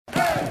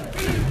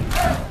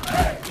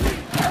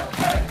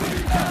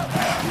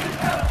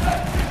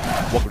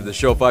the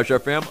show, 5-Star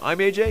Fam. I'm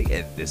AJ,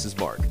 and this is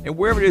Mark. And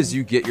wherever it is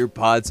you get your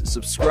pods,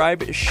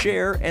 subscribe,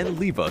 share, and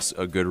leave us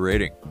a good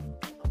rating.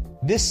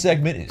 This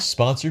segment is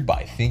sponsored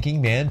by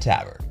Thinking Man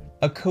Tavern,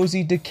 a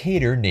cozy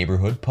Decatur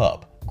neighborhood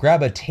pub.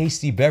 Grab a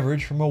tasty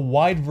beverage from a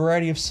wide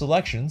variety of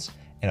selections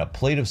and a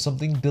plate of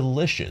something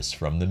delicious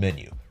from the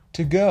menu.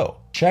 To go,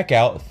 check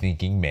out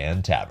Thinking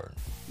Man Tavern.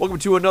 Welcome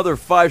to another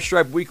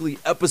 5-Stripe Weekly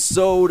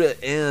episode,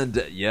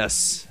 and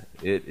yes,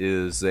 it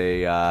is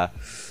a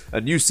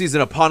new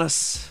season upon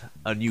us,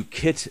 a new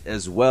kit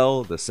as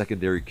well. The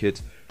secondary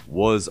kit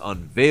was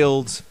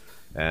unveiled,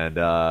 and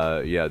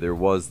there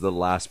was the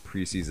last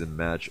preseason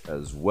match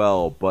as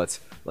well. But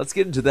let's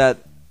get into that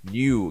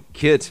new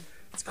kit.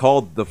 It's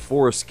called the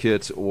Forest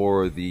Kit,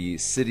 or the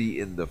City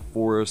in the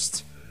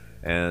Forest,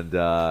 and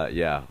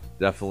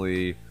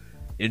definitely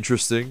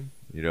interesting.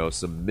 You know,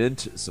 some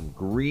mint, some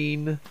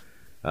green.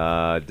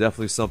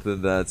 Definitely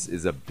something that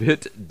is a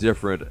bit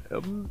different,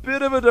 a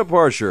bit of a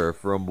departure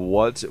from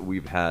what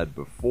we've had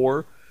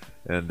before.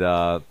 And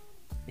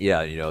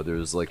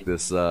there's like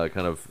this kind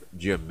of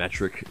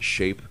geometric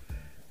shape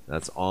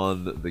that's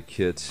on the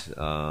kit,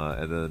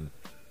 and then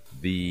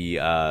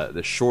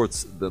the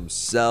shorts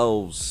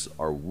themselves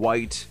are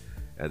white,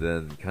 and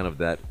then kind of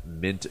that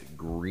mint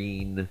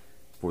green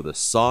for the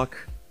sock.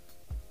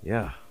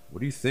 Yeah, what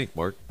do you think,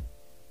 Mark?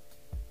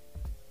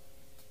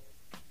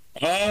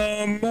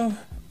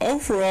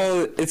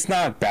 Overall, it's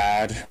not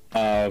bad.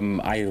 I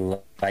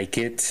like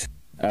it.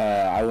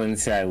 I wouldn't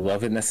say I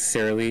love it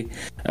necessarily.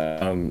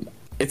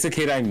 It's a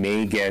kit I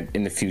may get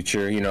in the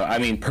future. You know, I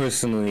mean,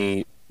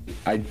 personally,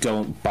 I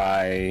don't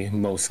buy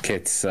most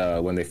kits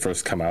when they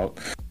first come out.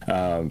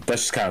 That's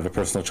just kind of a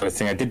personal choice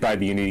thing. I did buy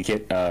the Unity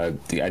kit. I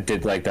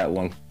did like that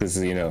one because,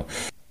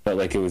 felt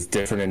like it was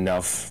different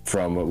enough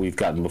from what we've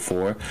gotten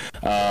before.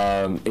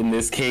 In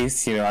this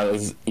case, I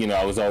was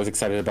always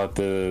excited about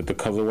the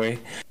colorway.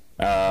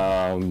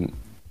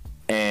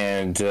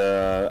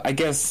 I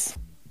guess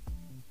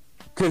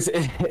because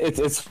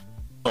it's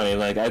funny,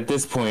 like at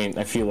this point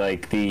I feel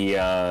like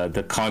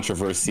the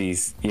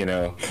controversies,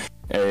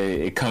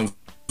 it comes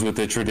with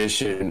the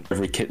tradition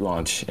every kit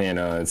launch,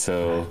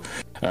 so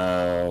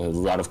a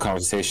lot of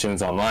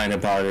conversations online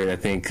about it. I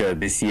think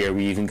this year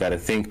we even got a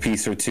think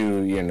piece or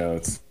two.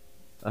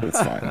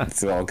 It's fine.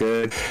 It's all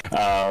good.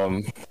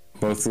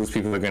 Most of those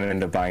people are going to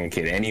end up buying a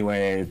kit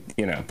anyway,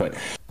 but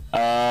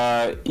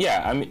I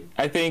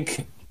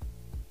think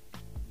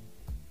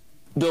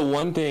the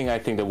one thing I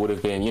think that would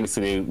have been,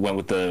 so they went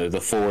with the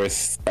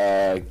Forest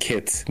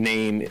kit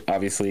name,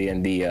 obviously,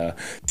 and the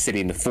City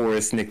in the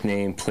Forest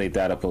nickname, played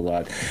that up a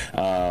lot.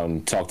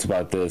 Talked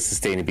about the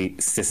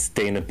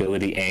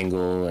sustainability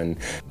angle and,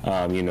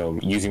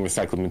 using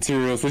recycled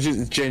materials, which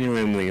is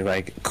genuinely,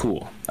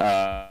 cool.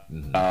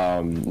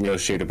 No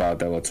shade about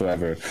that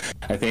whatsoever.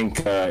 I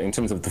think in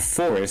terms of the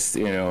forest,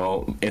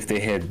 if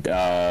they had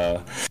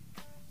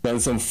done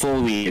some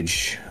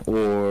foliage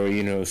or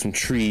some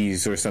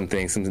trees or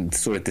something, some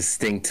sort of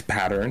distinct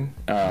pattern,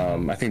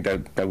 I think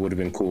that would have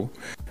been cool,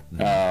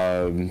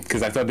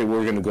 because I thought they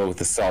were going to go with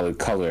a solid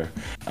color.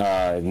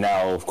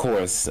 Now, of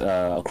course,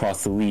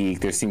 across the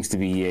league there seems to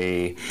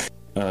be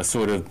a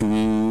sort of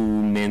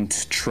blue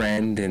mint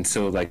trend, and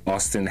so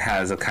Boston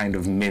has a kind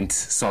of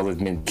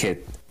solid mint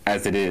kit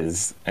as it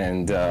is,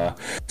 and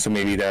so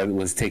maybe that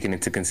was taken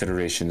into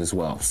consideration as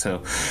well.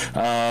 So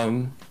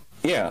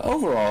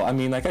overall,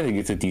 I think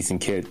it's a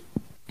decent kit.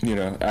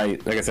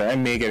 Like I said, I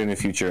may get it in the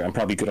future. I'm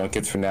probably good on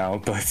kits for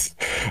now, but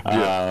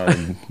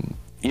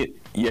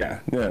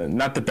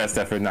not the best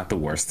effort, not the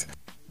worst.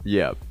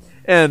 Yeah,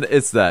 and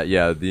it's that.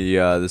 Yeah, the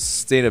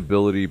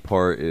sustainability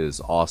part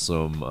is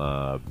awesome.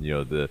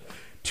 The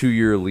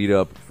 2-year lead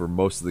up for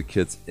most of the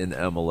kits in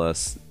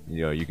MLS.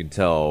 You can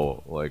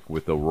tell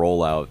with the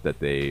rollout that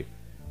they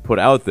put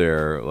out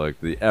there,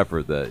 the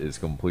effort that is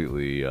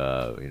completely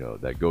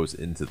that goes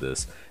into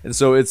this. And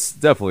so it's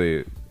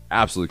definitely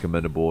absolutely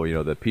commendable.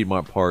 The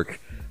Piedmont Park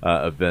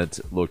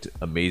event looked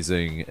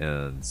amazing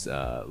and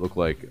looked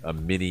like a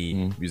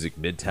mini music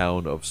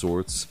midtown of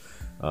sorts,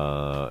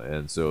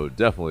 and so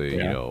definitely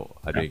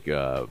I think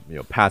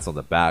pats on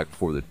the back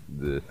for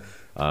the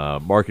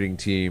marketing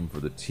team, for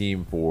the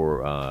team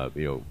for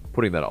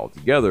putting that all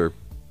together.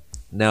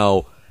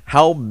 Now,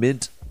 how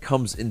mint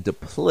comes into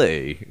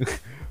play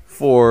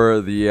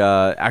for the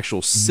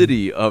actual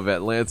city of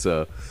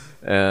Atlanta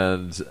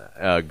and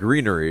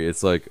greenery,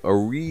 it's are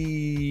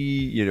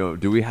we,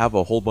 do we have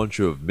a whole bunch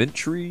of mint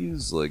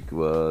trees? What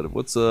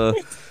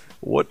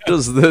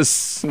does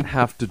this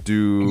have to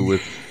do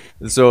with?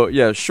 And so,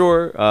 yeah,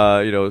 sure,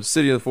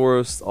 City in the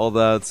Forest, all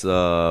that,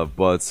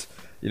 but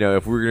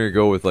if we're gonna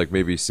go with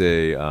maybe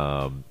say,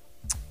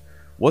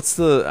 what's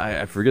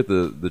I forget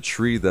the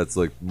tree that's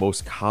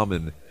most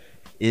common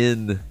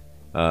in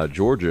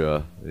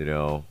Georgia,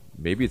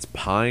 maybe it's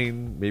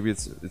pine, maybe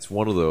it's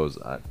one of those.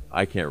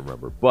 I can't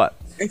remember, but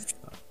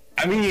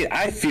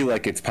I feel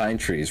like it's pine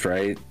trees,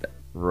 right?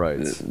 Right.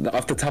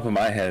 Off the top of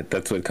my head,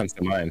 that's what comes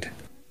to mind.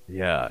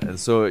 Yeah, and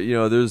so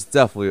there's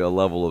definitely a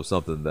level of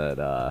something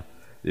that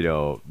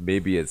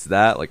maybe it's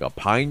that, like a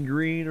pine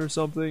green or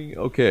something.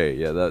 Okay,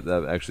 yeah,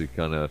 that actually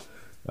kind of,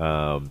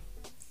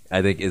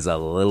 I think, is a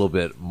little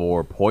bit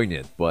more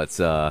poignant. But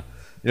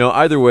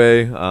either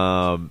way,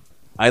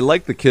 I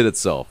like the kit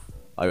itself.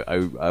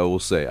 I will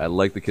say I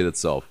like the kit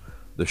itself.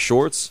 The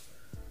shorts,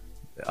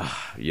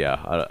 yeah,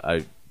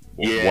 yeah.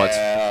 what?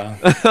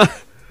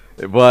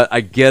 But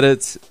I get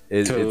it.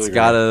 Totally It's agree.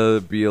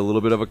 gotta be a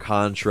little bit of a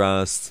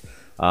contrast.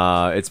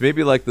 It's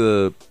maybe like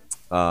the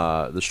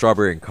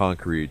Strawberry and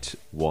Concrete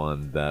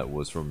one that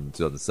was from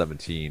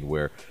 2017,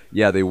 where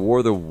they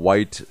wore the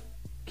white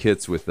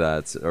kits with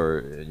that,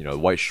 or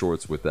white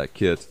shorts with that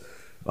kit,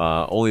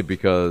 only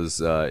because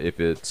if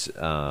it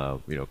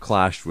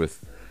clashed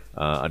with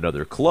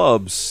another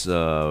club's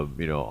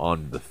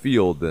on the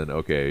field, then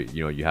okay,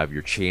 you have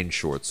your chain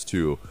shorts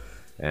too.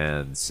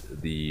 And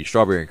the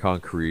Strawberry and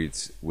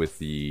Concrete with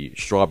the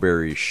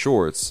strawberry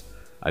shorts,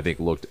 I think,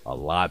 looked a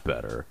lot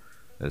better.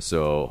 And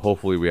so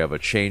hopefully we have a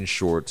chain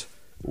short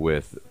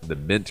with the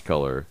mint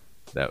color.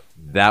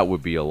 That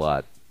would be a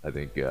lot, I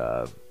think,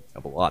 a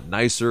lot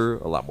nicer,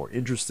 a lot more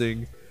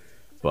interesting.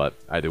 But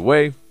either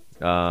way,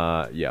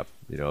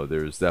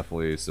 there's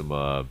definitely some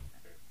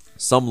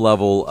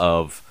level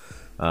of,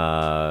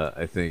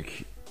 I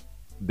think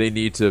they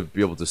need to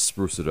be able to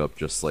spruce it up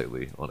just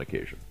slightly on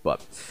occasion.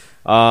 But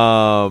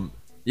so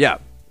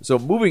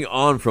moving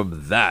on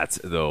from that,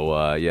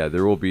 though,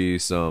 there will be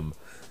some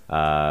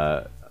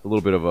a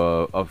little bit of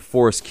a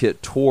Forest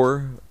Kit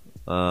tour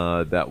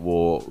that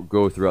will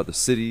go throughout the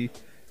city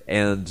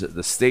and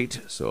the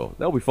state, so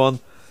that'll be fun.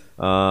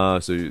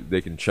 So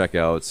they can check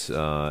out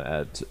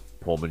at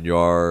Pullman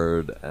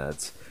Yard,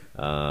 at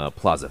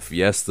Plaza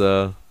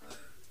Fiesta.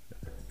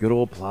 Good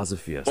old Plaza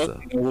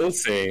Fiesta. What I will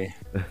say,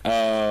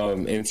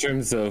 in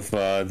terms of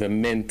the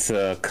mint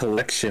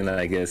collection,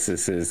 I guess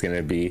this is going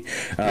to be,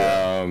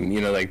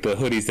 like the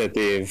hoodies that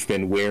they've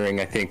been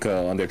wearing, I think,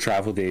 on their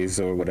travel days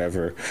or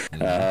whatever.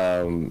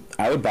 I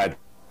would buy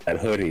that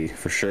hoodie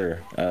for sure.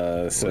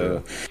 I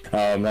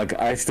like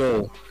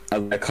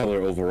that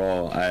color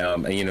overall.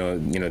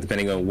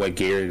 Depending on what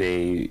gear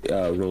they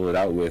roll it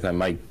out with, I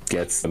might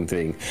get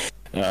something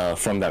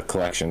from that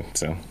collection.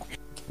 So,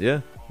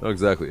 yeah, no,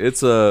 exactly.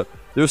 It's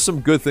there's some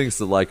good things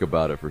to like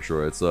about it for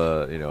sure. It's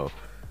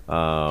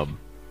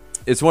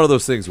it's one of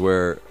those things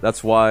where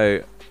that's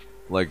why,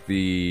 like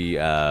the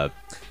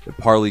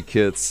Parley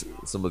kits,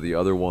 some of the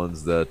other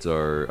ones that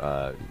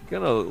are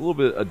kind of a little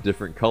bit a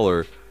different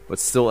color, but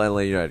still LA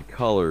United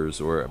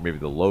colors, or maybe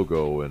the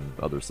logo and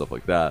other stuff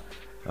like that.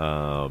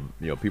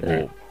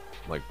 People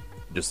like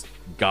just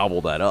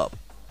gobble that up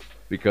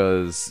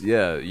because you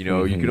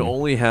can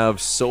only have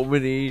so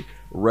many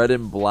red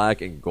and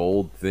black and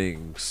gold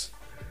things.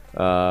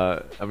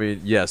 I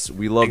mean, yes,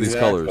 we love these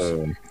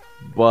colors,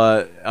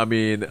 but I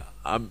mean,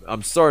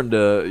 I'm starting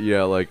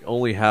to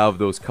only have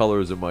those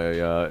colors in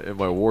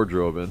my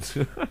wardrobe,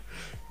 and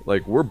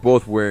like we're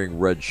both wearing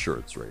red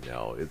shirts right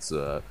now. It's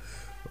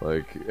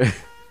like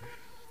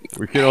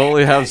we can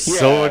only have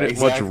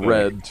much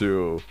red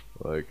too.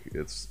 Like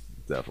it's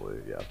definitely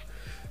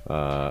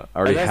I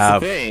already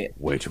have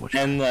way too much.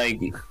 And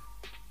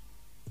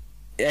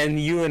and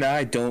you and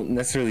I don't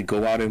necessarily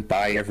go out and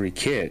buy every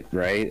kit,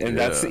 right? And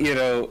that's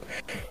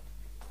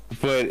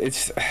but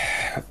it's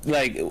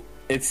like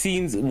it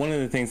seems one of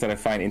the things that I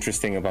find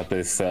interesting about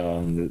this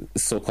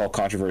so-called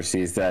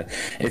controversy is that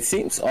it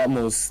seems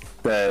almost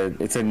that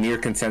it's a near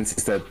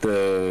consensus that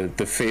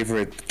the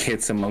favorite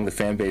kits among the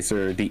fan base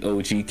are the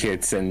OG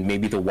kits and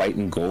maybe the white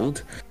and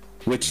gold,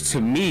 which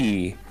to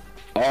me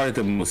are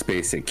the most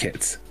basic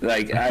kits.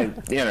 Like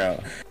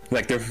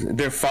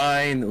they're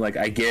fine. Like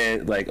I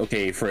get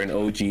okay, for an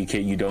OG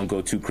kit you don't go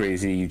too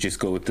crazy, you just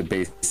go with the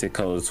basic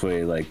colors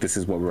way. Like this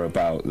is what we're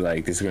about.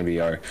 Like this is gonna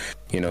be our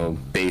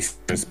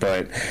bases.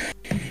 But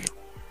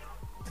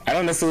I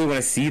don't necessarily want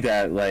to see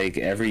that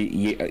every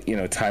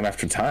year, time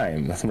after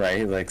time,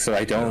 right? Like, so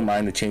I don't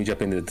mind the change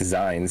up in the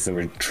designs, and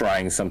we're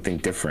trying something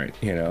different.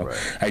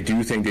 Right. I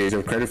do think they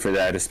deserve credit for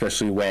that,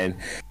 especially when,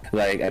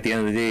 at the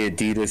end of the day,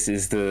 Adidas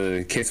is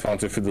the kit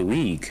sponsor for the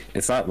league.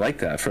 It's not like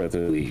that for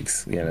other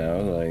leagues,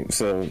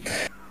 So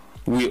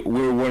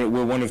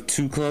we're one of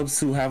two clubs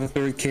who have a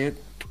third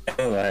kit.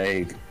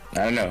 I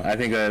don't know. I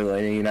think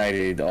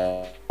United,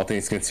 all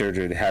things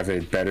considered, have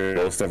it better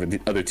than most of the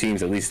other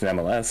teams, at least in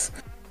MLS.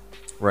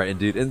 Right,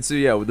 indeed. And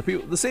so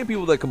the same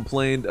people that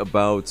complained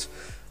about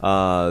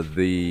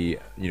the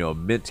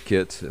mint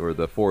kit or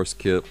the Forest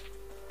kit,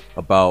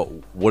 about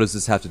what does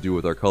this have to do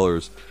with our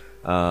colors,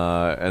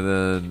 and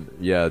then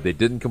they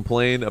didn't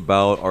complain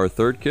about our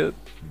third kit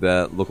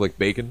that looked like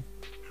bacon.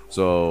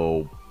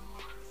 So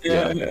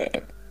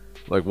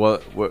like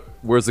what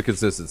where's the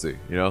consistency?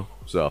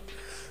 So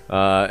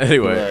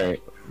anyway,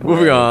 right.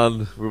 Moving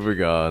on.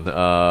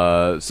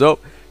 So,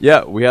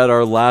 we had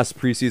our last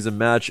preseason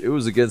match. It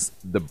was against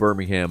the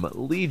Birmingham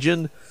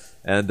Legion.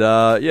 And,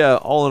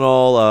 all in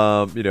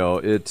all, there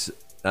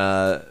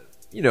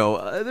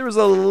was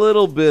a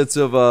little bit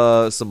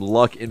of some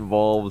luck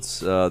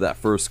involved, that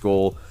first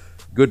goal.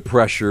 Good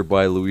pressure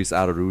by Luis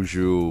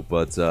Araujo.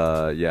 But,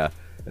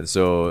 And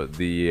so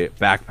the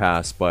back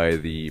pass by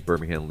the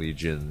Birmingham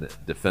Legion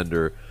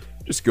defender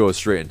just goes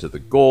straight into the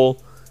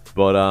goal.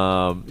 But,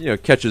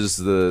 catches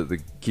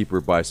the keeper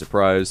by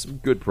surprise.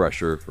 Good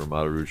pressure from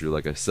Araujo,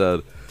 like I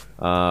said.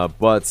 4-0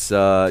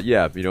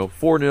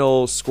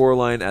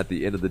 scoreline at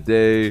the end of the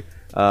day.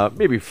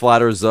 Maybe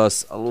flatters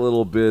us a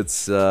little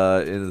bit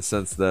in the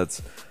sense that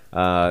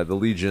the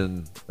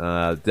Legion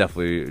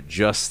definitely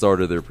just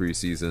started their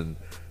preseason.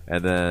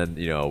 And then,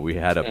 we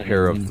had a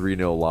pair of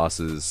 3-0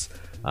 losses,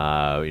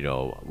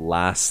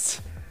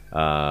 last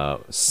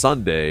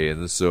Sunday.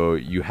 And so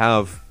you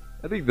have,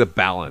 I think, the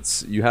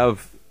balance. You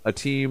have a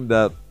team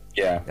that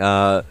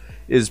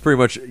is pretty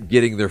much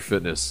getting their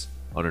fitness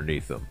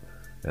underneath them.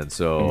 And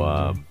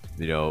so,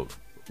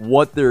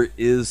 what there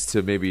is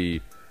to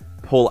maybe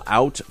pull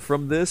out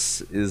from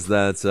this is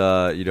that,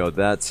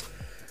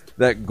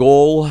 that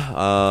goal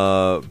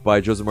by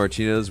Joseph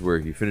Martinez where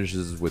he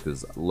finishes with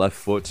his left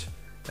foot,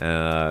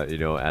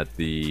 at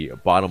the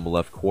bottom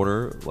left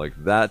corner, like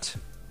that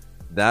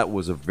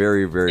was a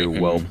very, very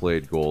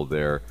well-played goal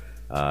there.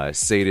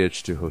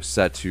 Sejdic to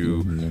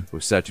Rossetto,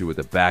 Rossetto with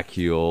the back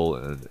heel,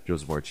 and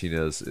Joseph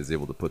Martinez is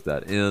able to put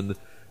that in.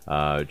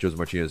 Joseph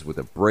Martinez with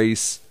a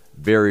brace,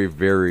 very,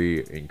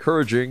 very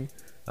encouraging.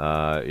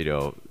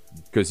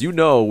 Because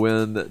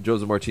when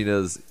Joseph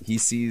Martinez, he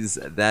sees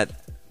that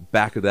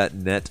back of that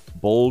net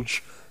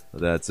bulge,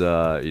 that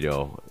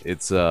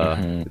it's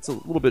a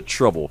little bit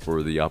trouble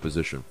for the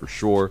opposition for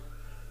sure.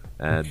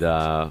 And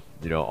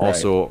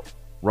also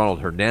Ronald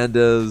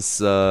Hernandez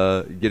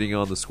getting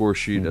on the score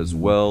sheet as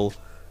well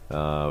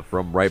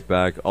from right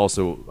back.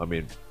 Also,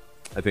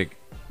 I think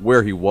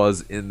where he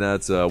was in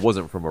that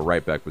wasn't from a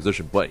right back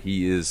position, but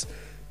he is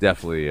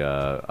definitely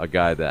a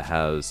guy that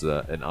has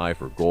an eye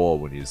for goal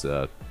when he's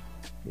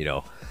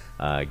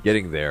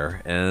getting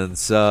there. And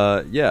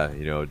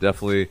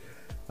definitely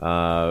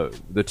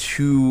the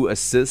 2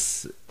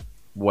 assists,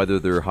 whether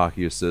they're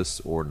hockey assists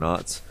or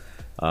not,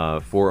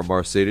 for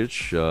Amar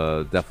Sejdic,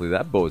 definitely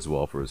that bodes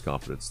well for his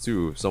confidence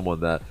too.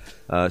 Someone that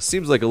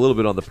seems like a little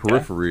bit on the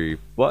periphery,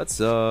 but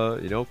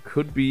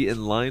could be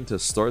in line to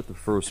start the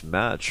first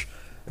match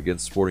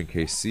against Sporting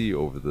KC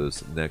over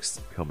this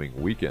next coming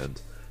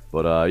weekend.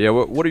 But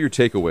what are your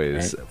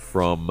takeaways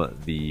from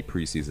the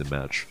preseason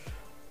match?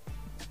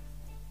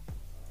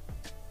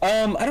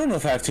 I don't know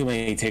if I have too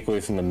many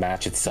takeaways from the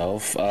match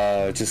itself,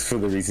 just for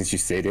the reasons you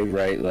stated,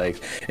 right?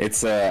 Like,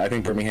 it's, I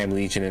think Birmingham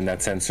Legion in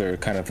that sense are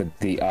kind of at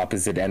the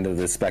opposite end of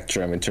the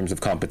spectrum in terms of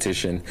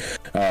competition,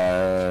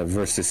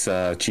 versus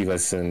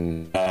Chivas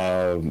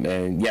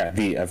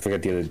I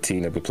forget the other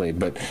team that we played,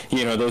 but,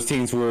 those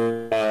teams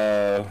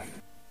were,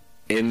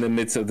 in the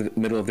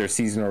middle of their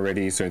season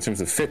already, so in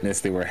terms of fitness,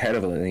 they were ahead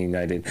of Atlanta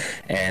United,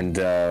 and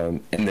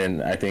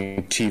then I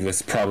think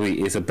Chivas probably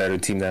is a better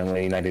team than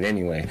Atlanta United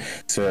anyway.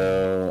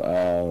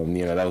 So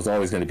that was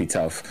always going to be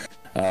tough.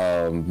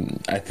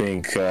 I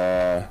think,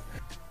 so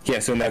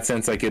in that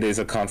sense, like, it is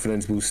a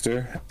confidence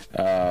booster.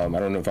 I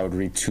don't know if I would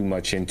read too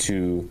much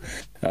into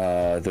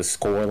the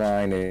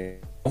scoreline.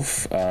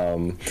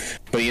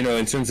 But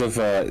in terms of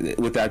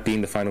with that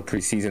being the final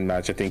preseason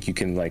match, I think you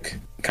can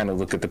kind of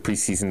look at the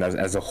preseason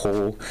as a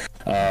whole.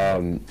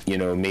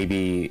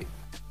 Maybe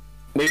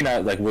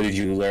not like what did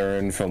you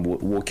learn from,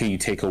 what can you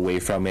take away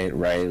from it,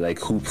 right? Like,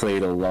 who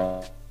played a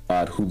lot,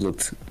 who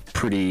looked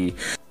pretty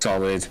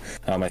solid.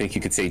 I think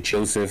you could say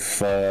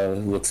Joseph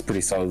looks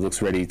pretty solid,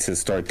 looks ready to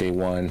start day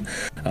one,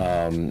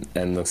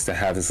 and looks to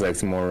have his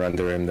legs more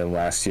under him than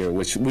last year,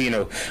 which we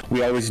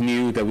always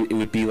knew that it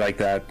would be like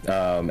that,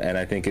 and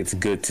I think it's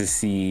good to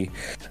see,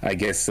 I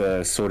guess,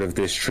 sort of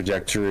this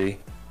trajectory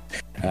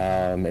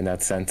in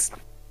that sense.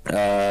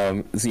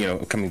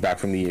 Coming back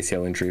from the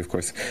ACL injury, of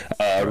course.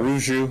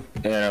 Ruju,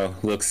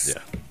 looks...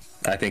 Yeah.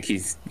 I think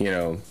he's,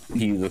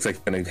 he looks like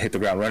he's going to hit the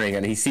ground running,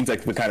 and he seems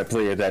like the kind of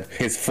player that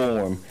his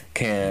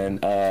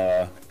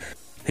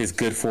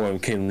good form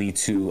can lead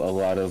to a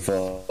lot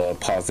of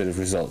positive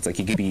results. Like,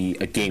 he could be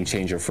a game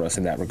changer for us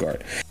in that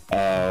regard.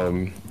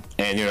 And,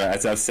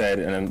 as I've said,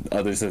 and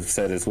others have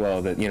said as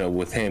well, that,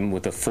 with him,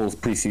 with a full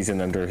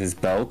preseason under his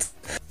belt,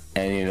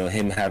 and,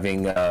 him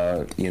having,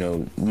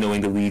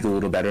 knowing the league a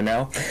little better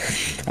now,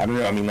 I don't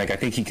know. I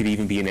think he could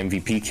even be an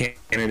MVP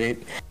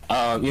candidate.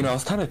 I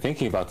was kind of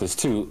thinking about this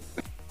too.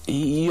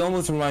 He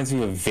almost reminds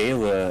me of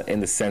Vela in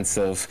the sense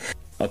of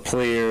a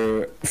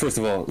player, first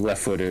of all,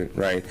 left-footed,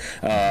 right?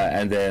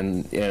 And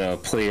then, a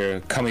player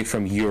coming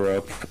from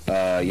Europe,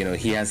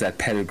 he has that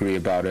pedigree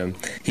about him.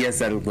 He has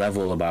that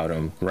level about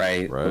him,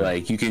 right?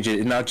 Like, you can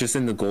just, not just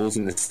in the goals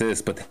and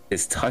assists, but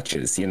his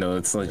touches,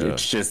 it's like,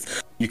 it's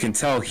just, you can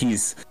tell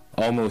he's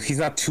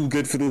not too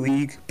good for the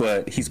league,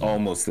 but he's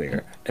almost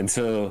there. And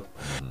so,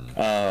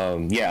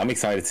 I'm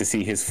excited to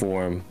see his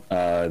form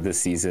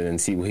this season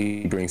and see what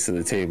he brings to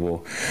the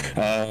table.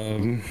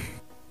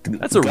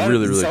 That's a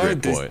really, really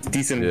great point.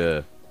 Decent.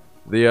 Yeah.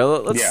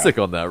 Let's stick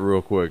on that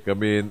real quick.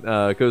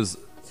 Because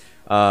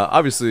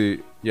obviously,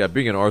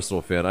 being an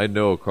Arsenal fan, I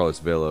know Carlos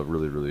Vela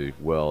really, really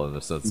well in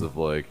the sense of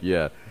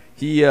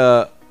he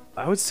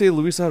I would say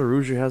Luis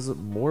Araujo has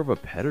more of a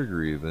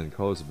pedigree than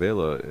Carlos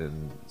Vela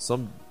in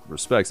some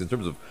respects, in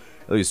terms of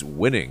at least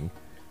winning.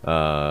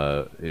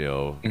 Because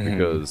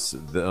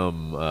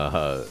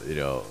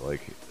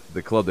like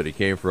the club that he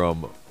came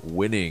from,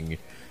 winning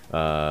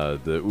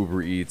the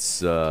Uber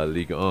Eats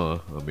Ligue 1.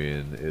 I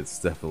mean, it's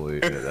definitely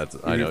that's.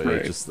 I know Right.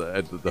 it's just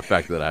the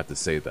fact that I have to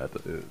say that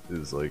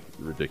is like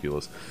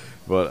ridiculous,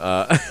 but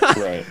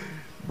Right.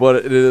 but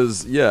it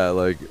is, yeah.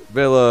 Like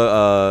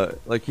Vela,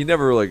 like he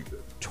never like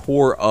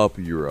tore up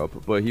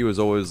Europe, but he was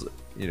always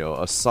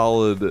a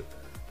solid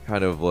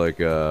kind of like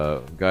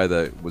a guy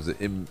that was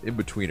in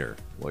betweener,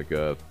 like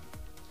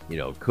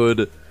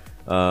could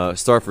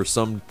start for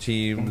some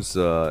teams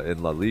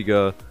in La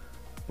Liga.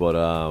 But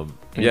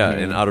yeah,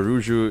 and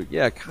Araujo,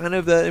 yeah, kind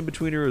of that in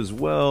betweener as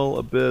well,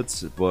 a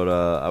bit. But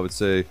I would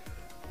say,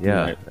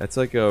 yeah, Right. that's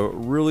like a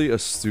really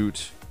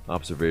astute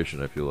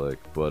observation, I feel like.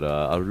 But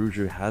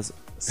Araujo has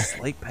a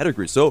slight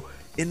pedigree, so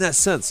in that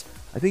sense,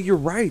 I think you're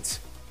right.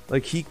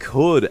 Like he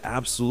could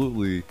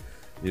absolutely,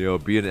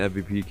 be an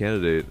MVP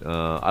candidate.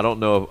 I don't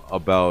know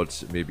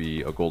about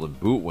maybe a Golden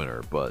Boot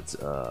winner, but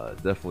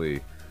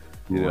definitely,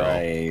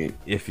 Right.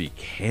 if he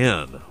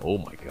can. Oh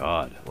my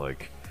God,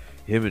 like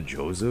him and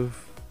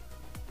Joseph.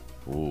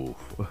 Ooh.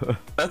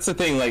 That's the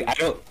thing. Like, I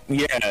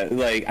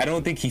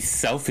don't think he's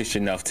selfish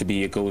enough to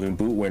be a Golden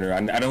Boot winner.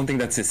 I don't think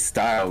that's his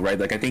style, right?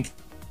 Like, I think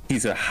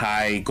he's a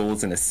high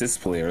goals and assists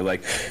player.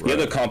 Like, the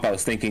other comp I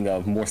was thinking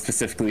of more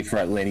specifically for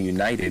Atlanta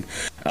United,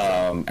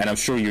 and I'm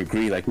sure you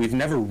agree, like, we've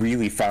never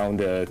really found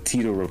a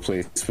Tito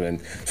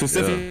replacement,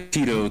 specifically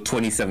Tito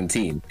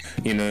 2017,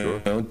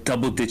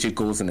 double-digit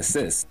goals and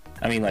assists.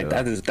 I mean, like,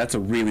 that's a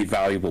really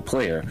valuable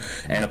player,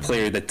 and a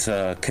player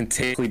that can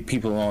take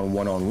people on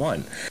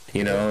one-on-one.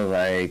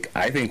 Like,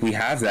 I think we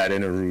have that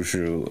in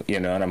Araujo,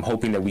 and I'm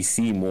hoping that we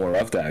see more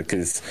of that,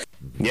 because,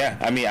 yeah,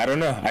 I mean, I don't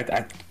know.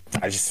 I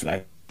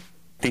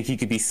think he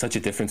could be such a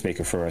difference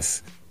maker for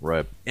us.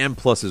 Right, and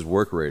plus his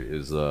work rate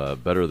is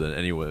better than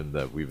anyone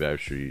that we've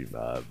actually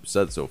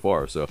said so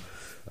far. So,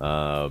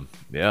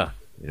 yeah,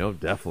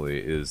 definitely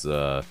is.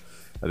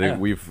 I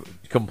think we've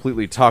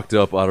completely talked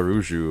up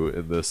Araujo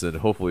in this, and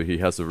hopefully he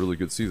has a really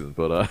good season.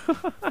 But right.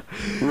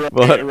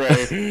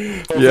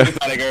 Hopefully Yeah. it's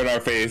not in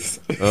our face.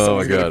 Oh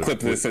Someone's my gonna God. clip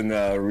this and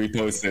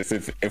repost this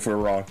if we're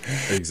wrong.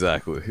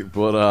 Exactly.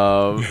 But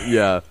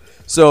yeah.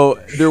 So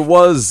there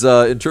was,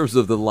 in terms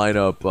of the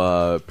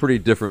lineup, pretty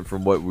different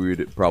from what we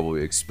would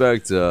probably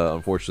expect.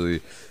 Unfortunately,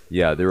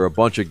 yeah, there were a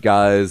bunch of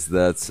guys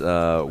that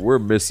were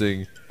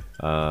missing.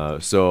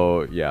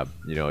 So yeah,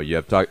 you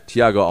have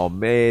Thiago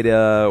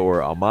Almeida or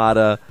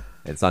Almada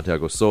and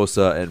Santiago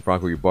Sosa and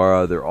Franco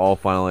Ibarra. They're all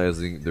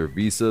finalizing their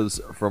visas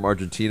from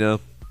Argentina,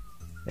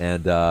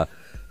 and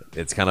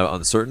it's kind of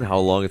uncertain how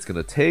long it's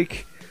going to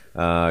take.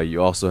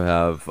 You also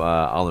have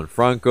Alan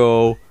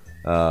Franco,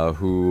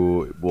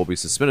 who will be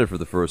suspended for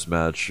the first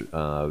match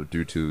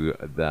due to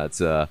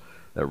that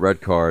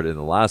red card in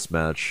the last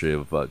match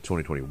of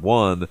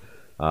 2021.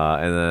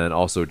 And then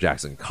also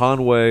Jackson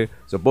Conway.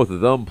 So both of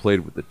them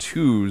played with the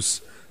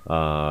twos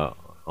on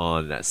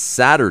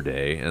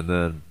Saturday. And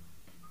then,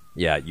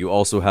 yeah, you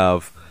also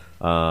have,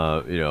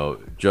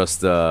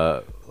 just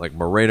like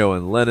Moreno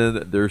and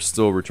Lennon. They're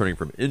still returning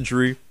from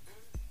injury.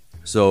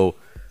 So,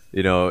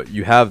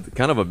 you have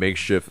kind of a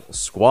makeshift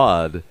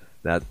squad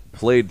that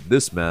played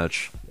this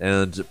match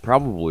and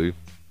probably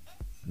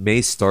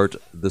may start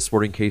the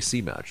Sporting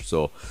KC match.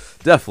 So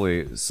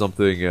definitely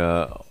something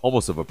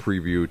almost of a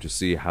preview to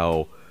see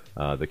how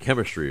the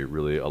chemistry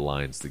really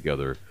aligns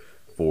together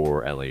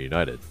for LA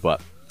United.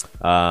 But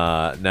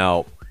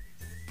now,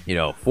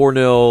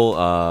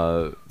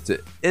 4-0 to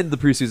end the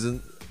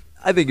preseason,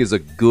 I think is a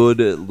good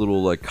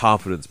little like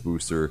confidence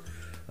booster.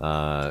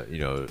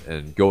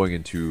 And going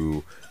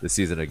into the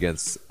season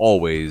against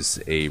always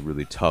a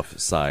really tough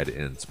side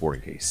in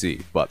Sporting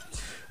KC. But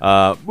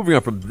moving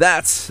on from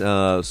that,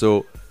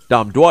 so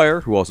Dom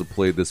Dwyer, who also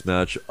played this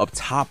match up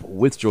top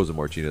with Jose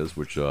Martinez,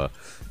 which is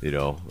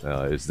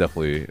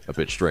definitely a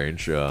bit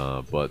strange,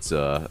 but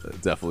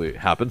definitely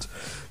happened.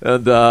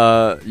 And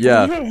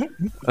yeah,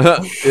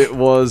 it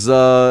was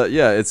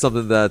it's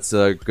something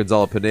that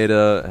Gonzalo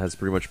Pineda has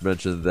pretty much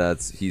mentioned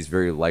that he's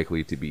very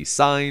likely to be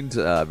signed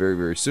very,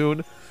 very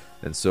soon.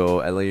 And so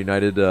LA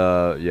United,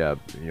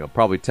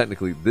 probably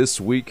technically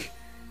this week,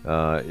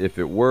 if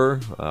it were,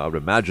 I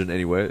would imagine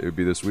anyway, it would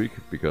be this week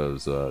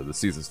because the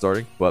season's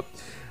starting. But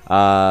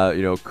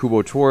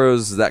Cubo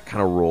Torres, that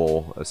kind of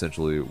role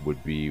essentially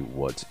would be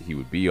what he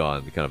would be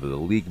on, kind of the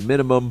league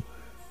minimum,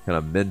 kind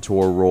of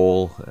mentor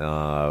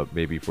role,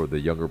 maybe for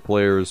the younger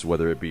players,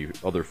 whether it be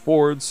other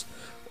forwards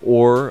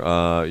or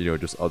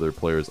just other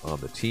players on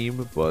the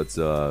team. But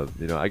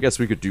I guess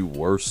we could do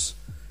worse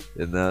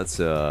in that.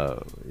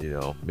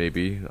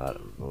 Maybe I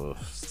don't know.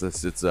 It's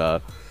I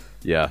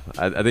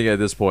think at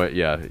this point,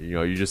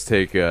 you just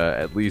take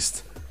at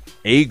least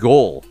a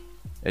goal,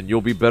 and you'll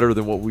be better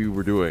than what we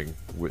were doing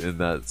in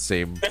that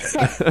same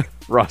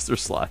roster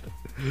slot.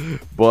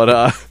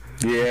 But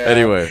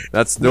anyway,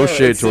 that's no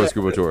shade towards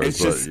Cubo Torres,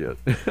 but yeah.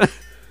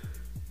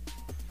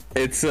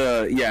 It's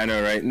yeah, I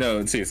know, right?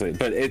 No, seriously,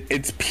 but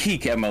it's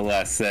peak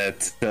MLS that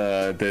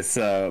this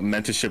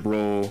mentorship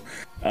role,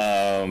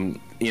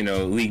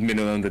 league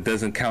minimum that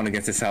doesn't count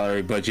against the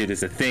salary budget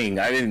is a thing.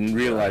 I didn't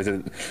realize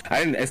it.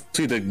 I didn't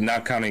actually the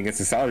not counting against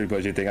the salary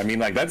budget thing. I mean,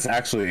 like that's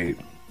a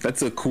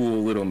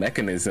cool little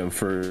mechanism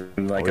for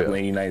like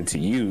Atlanta United to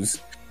use.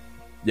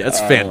 Yeah,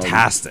 it's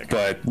fantastic.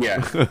 But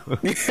yeah,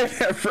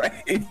 yeah,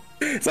 right.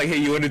 It's like, hey,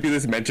 you want to do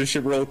this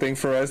mentorship role thing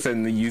for us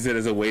and use it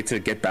as a way to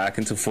get back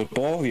into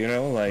football,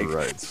 like,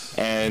 right.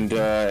 And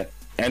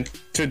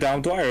to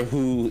Dom Dwyer,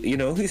 who,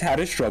 he's had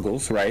his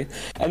struggles, right?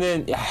 And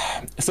then,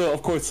 so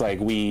of course, like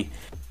we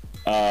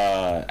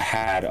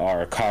had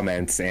our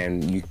comments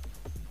and you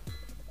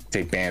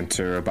say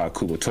banter about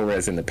Cubo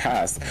Torres in the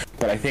past,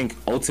 but I think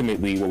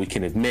ultimately what we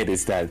can admit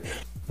is that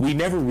we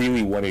never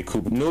really wanted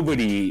Cubo.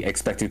 Nobody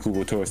expected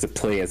Cubo Torres to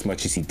play as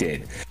much as he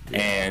did,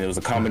 and it was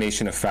a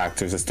combination of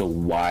factors as to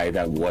why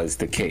that was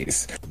the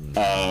case.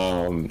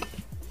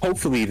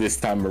 Hopefully, this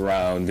time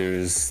around,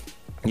 there's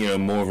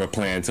more of a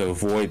plan to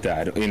avoid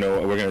that. We're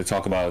going to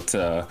talk about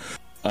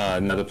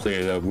another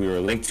player that we were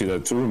linked to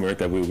that's rumored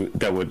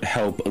that would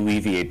help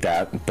alleviate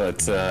that.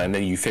 But and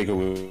then you figure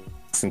with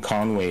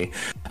Conway,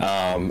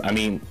 I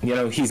mean,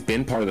 he's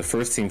been part of the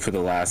first team for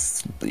the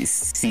last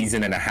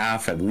season and a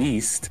half at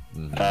least.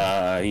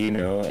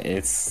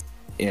 It's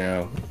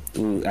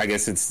I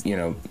guess it's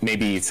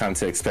maybe it's time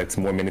to expect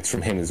more minutes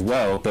from him as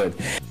well. But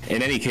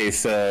in any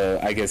case,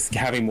 I guess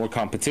having more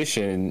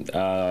competition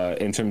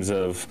in terms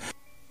of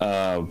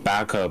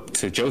backup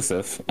to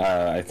Joseph,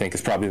 I think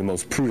is probably the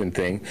most prudent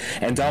thing.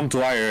 And Dom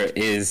Dwyer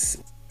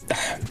is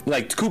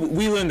like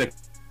we learned that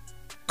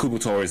Cubo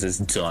Torres is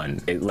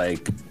done.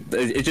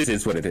 It just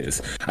is what it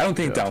is. I don't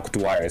think Dom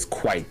Dwyer is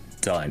quite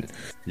done.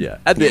 Yeah,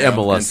 at the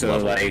MLS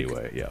level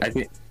anyway. Yeah, I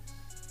think.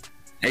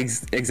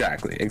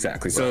 Exactly.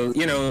 Right. So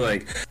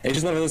it's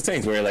just one of those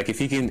things where like if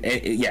he can,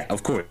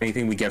 of course,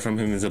 anything we get from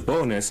him is a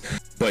bonus.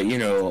 But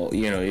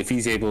if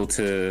he's able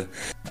to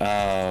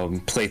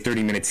play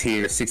 30 minutes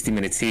here, 60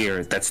 minutes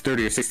here, that's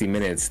 30 or 60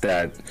 minutes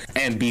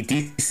and be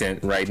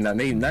decent, right? Not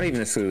even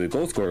necessarily a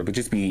goal scorer, but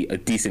just be a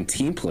decent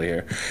team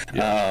player.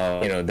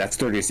 Yeah. That's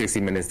 30 or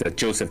 60 minutes that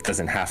Joseph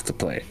doesn't have to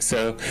play.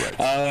 So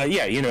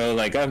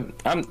like I'm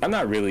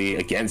not really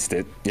against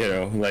it.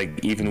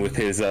 Like even with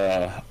his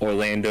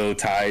Orlando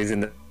ties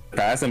in the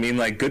past. I mean,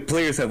 like good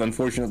players have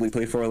unfortunately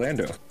played for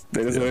Orlando.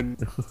 That is what.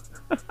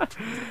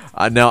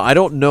 Now I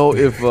don't know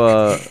if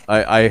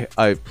I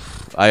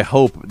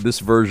hope this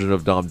version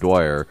of Dom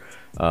Dwyer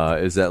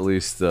is at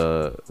least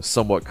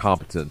somewhat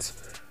competent,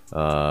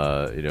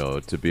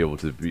 to be able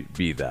to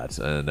be that.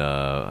 And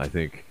I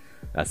think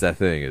that's that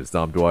thing is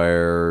Dom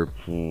Dwyer.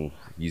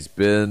 It's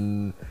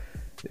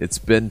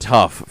been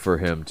tough for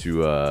him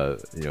to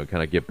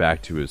kind of get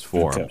back to his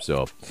form.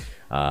 So.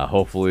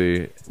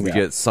 Hopefully we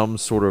get some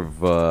sort of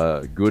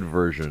good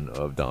version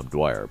of Dom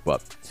Dwyer,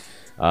 but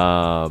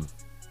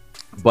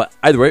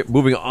either way,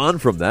 moving on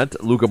from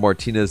that, Luca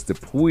Martinez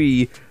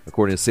Dupuy,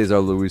 according to Cesar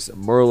Luis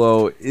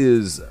Merlo,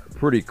 is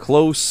pretty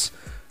close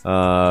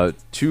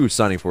to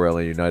signing for LA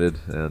United,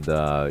 and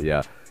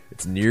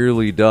it's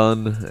nearly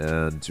done,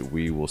 and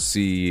we will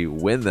see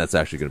when that's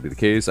actually going to be the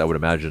case. I would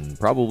imagine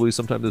probably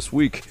sometime this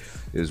week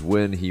is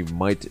when he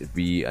might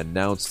be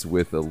announced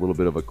with a little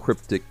bit of a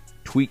cryptic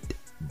tweet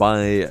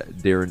by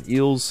Darren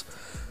Eales.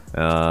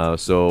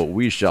 So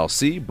we shall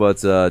see,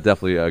 but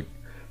definitely a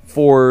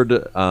forward,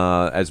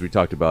 as we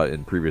talked about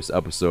in previous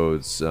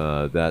episodes,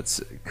 that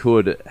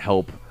could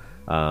help,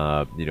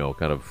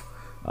 kind of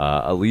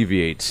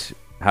alleviate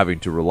having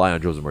to rely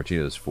on Joseph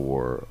Martinez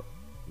for,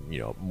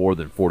 more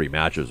than 40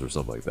 matches or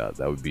something like that.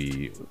 That would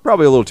be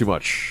probably a little too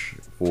much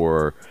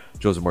for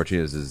Joseph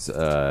Martinez's,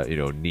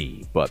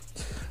 knee. But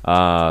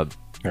right.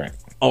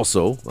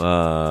 Also,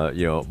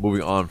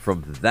 moving on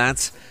from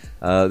that,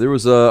 there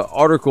was an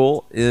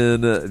article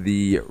in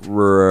the,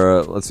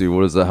 let's see,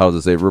 how does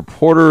it say?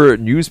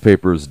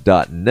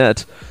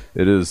 ReporterNewspapers.net.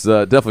 It is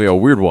definitely a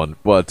weird one,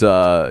 but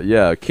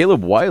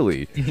Caleb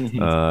Wiley,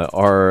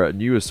 our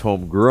newest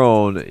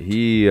homegrown,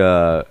 he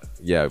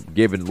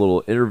gave a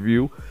little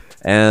interview,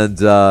 and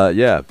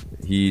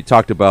he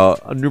talked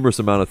about a numerous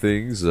amount of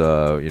things,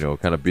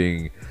 kind of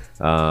being,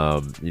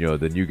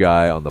 the new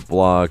guy on the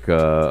block,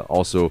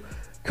 also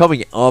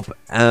coming up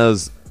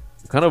as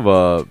kind of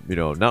a,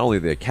 not only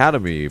the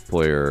academy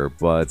player,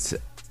 but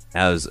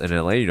as an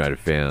LA United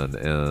fan,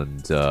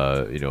 and,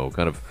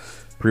 kind of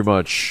pretty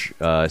much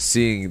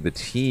seeing the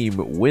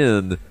team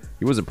win.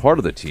 He wasn't part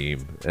of the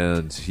team,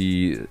 and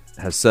he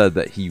has said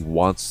that he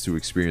wants to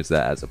experience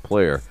that as a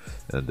player,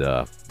 and,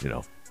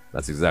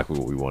 that's exactly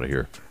what we want to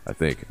hear, I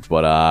think.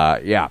 But,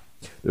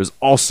 there's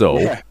also...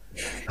 Yeah.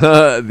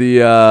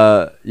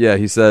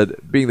 He said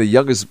being the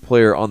youngest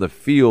player on the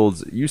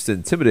field used to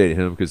intimidate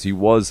him because he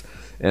was,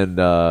 and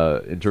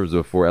in terms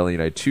of for LA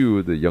United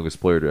 2, the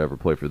youngest player to ever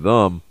play for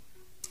them.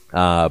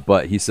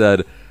 But he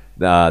said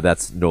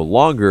that's no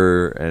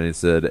longer, and he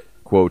said,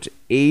 quote,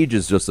 age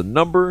is just a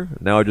number.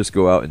 Now I just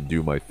go out and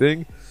do my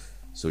thing.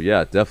 So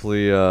yeah,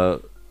 definitely,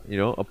 a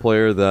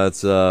player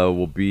that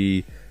will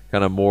be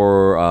kind of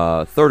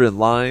more third in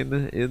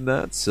line in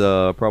that,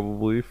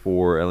 probably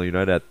for LA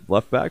United at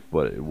left back,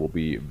 but it will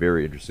be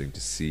very interesting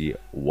to see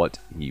what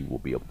he will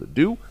be able to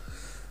do.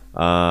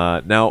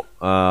 Now,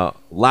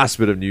 last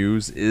bit of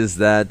news is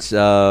that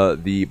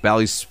the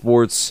Bally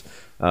Sports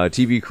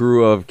TV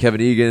crew of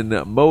Kevin Egan,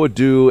 Mo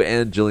Adu,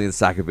 and Jillian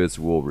Sakovitz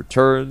will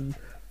return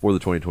for the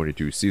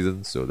 2022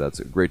 season, so that's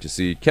great to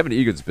see. Kevin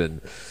Egan's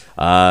been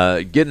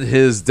getting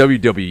his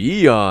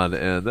WWE on,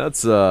 and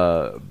that's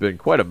been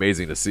quite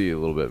amazing to see a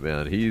little bit,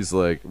 man. He's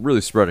like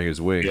really spreading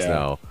his wings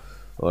now.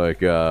 Like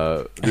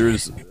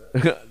there's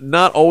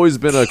not always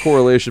been a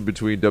correlation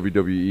between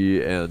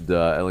WWE and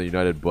LA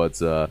United, but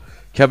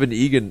Kevin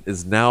Egan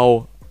is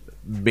now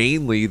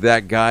mainly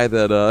that guy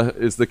that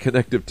is the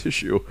connective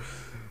tissue.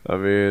 I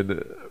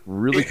mean,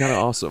 really kind of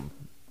awesome.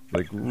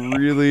 Like,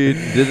 really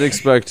didn't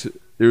expect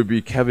it would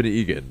be Kevin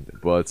Egan,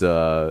 but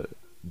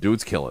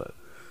dude's killing it.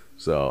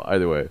 So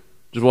either way,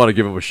 just want to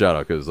give him a shout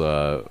out because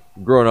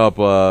growing up,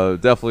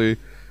 definitely,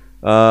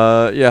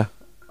 yeah,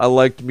 I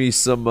liked me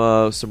some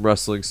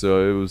wrestling,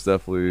 so it was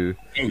definitely,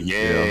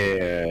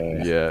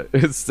 yeah,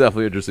 it's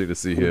definitely interesting to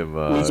see him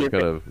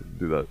kind of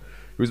do that.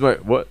 Who's my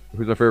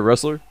favorite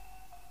wrestler?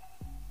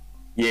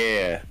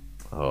 Yeah.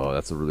 Oh,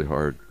 that's a really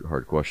hard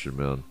question,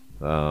 man.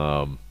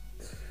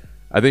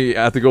 I think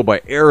I have to go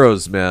by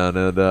eras, man,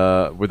 and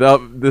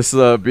without this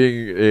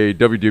being a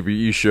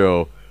WWE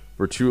show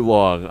for too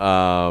long,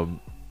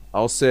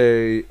 I'll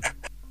say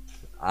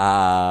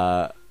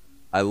I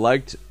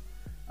liked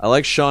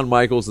Shawn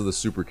Michaels in the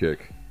Super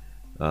Kick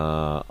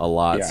a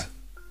lot. Yeah.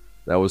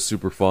 That was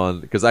super fun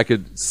because I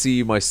could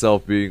see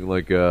myself being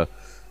like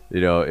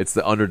it's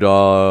the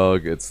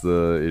underdog, it's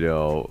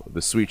the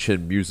the sweet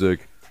chin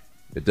music.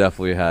 It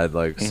definitely had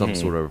like some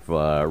sort of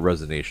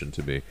resonation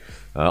to me.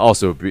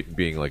 Also,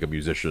 being like a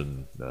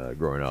musician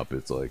growing up,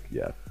 it's like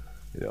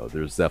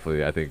there's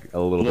definitely I think a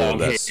little long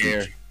bit of that.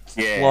 hair.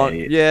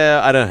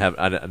 Yeah,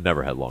 I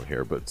never had long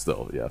hair, but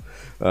still, yeah.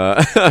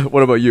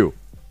 What about you?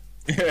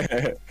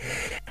 I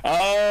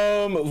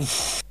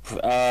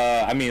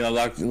mean, I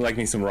like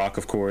me some rock,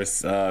 of course.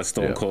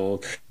 Stone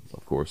Cold,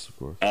 of course.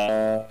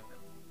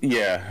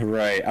 Yeah,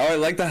 right. I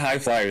like the high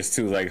flyers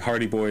too, like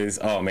Hardy Boys.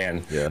 Oh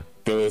man, yeah,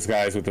 those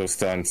guys with those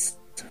stunts,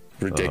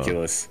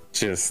 ridiculous.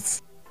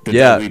 Just the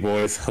Yeah. Dudley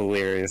Boys,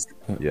 hilarious.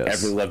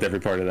 Yes. Loved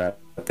every part of that.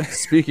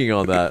 Speaking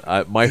on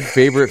that, my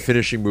favorite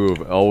finishing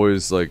move,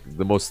 always like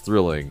the most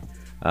thrilling.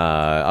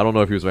 I don't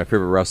know if he was my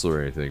favorite wrestler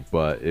or anything,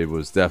 but it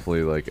was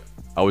definitely like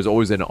I was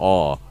always in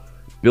awe.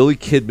 Billy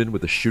Kidman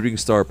with the shooting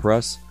star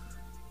press.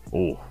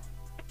 Oh,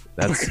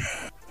 that's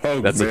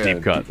a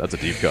deep cut. That's a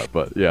deep cut,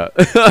 but yeah.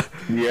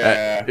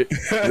 Yeah.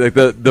 Like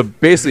the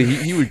basically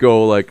he would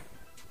go like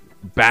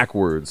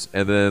backwards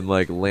and then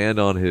like land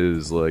on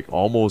his like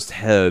almost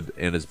head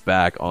and his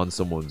back on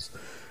someone's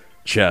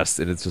chest,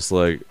 and it's just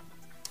like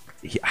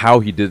how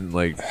he didn't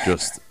like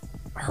just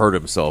hurt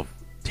himself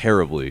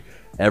terribly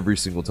every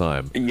single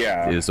time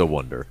is a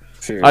wonder.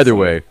 Seriously. Either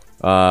way,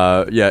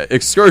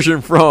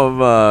 excursion from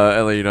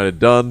LA United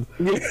done.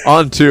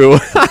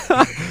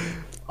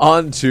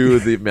 onto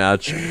the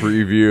match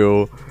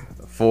preview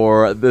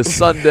for this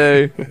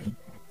Sunday.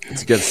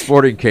 It's against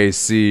Sporting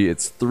KC.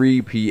 It's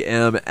 3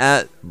 p.m.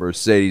 at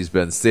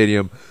Mercedes-Benz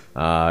Stadium.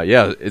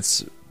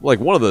 It's like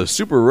one of the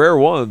super rare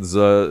ones,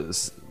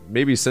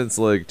 maybe since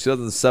like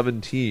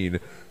 2017,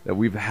 that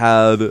we've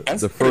had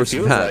the first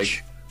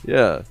match. Like.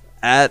 Yeah,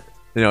 at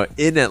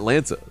in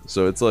Atlanta.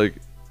 So it's like,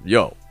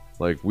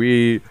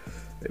 we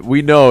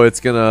know it's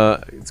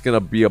gonna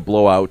be a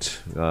blowout.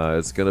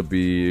 It's gonna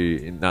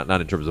be not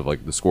in terms of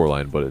like the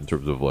scoreline, but in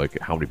terms of like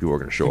how many people are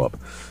gonna show up.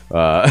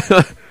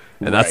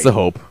 And that's the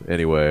hope,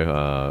 anyway.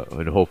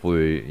 And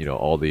hopefully,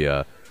 all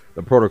the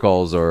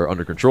protocols are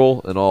under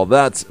control and all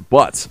that.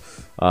 But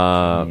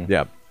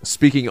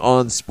speaking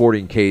on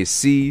Sporting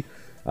KC,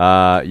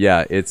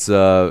 it's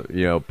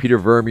Peter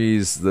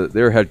Vermes,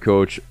 their head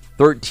coach.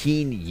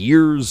 13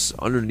 years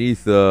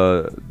underneath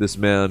this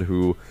man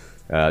who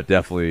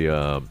definitely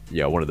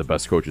one of the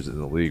best coaches in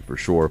the league for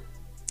sure.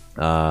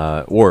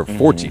 Or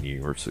 14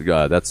 years.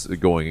 That's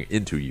going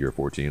into year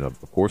 14, of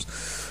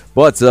course.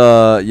 But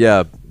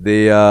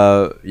they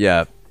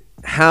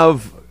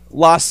have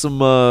lost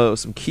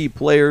some key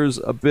players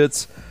a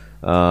bit,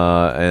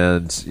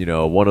 and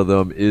one of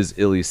them is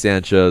Illy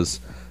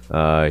Sanchez.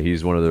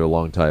 He's one of their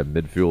longtime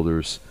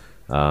midfielders.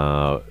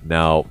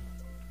 Now,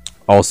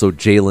 also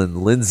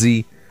Jalen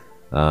Lindsay,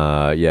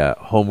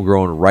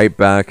 homegrown right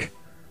back,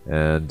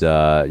 and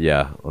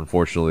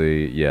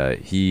unfortunately,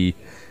 he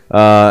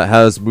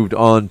has moved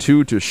on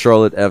to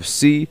Charlotte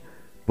FC.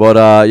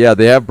 But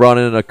they have brought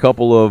in a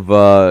couple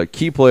of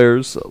key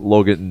players,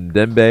 Logan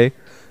Dembe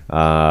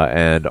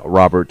and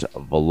Robert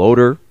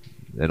Voloder,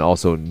 and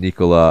also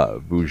Nikola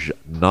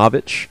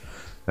Vujnovic.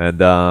 And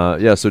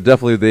so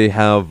definitely they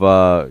have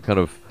kind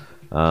of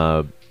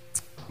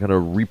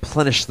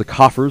replenished the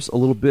coffers a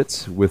little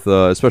bit with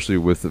especially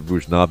with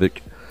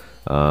Vujnovic,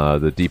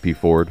 the DP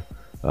forward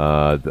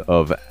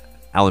of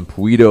Alan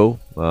Puido,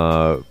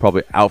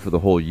 probably out for the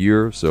whole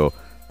year. So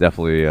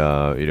definitely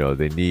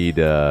they need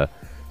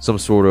some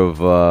sort of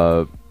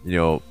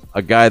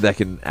a guy that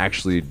can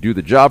actually do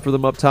the job for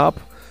them up top,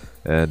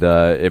 and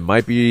it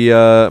might be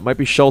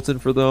Shelton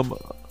for them.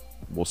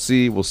 We'll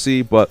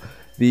see. But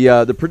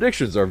the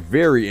predictions are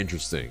very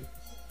interesting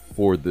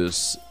for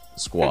this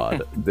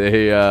squad.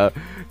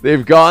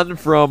 They've gone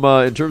from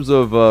in terms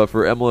of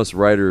for MLS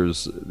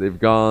writers, they've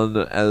gone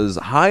as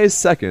high as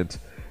second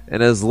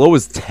and as low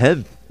as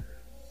 10th,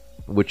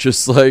 which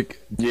is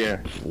like,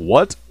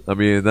 what? I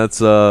mean,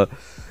 that's I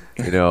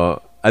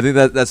think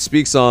that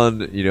speaks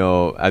on,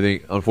 I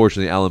think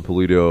unfortunately Alan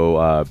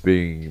Pulido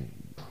being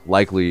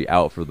likely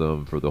out for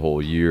them for the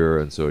whole year,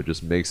 and so it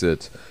just makes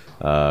it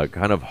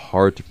kind of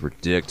hard to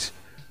predict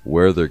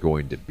where they're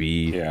going to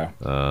be.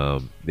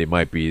 They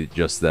might be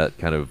just that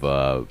kind of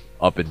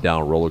up and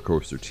down roller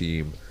coaster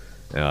team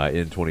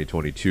in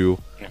 2022.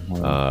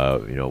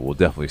 We'll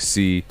definitely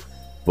see.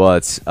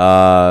 But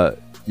I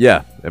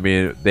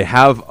mean, they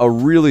have a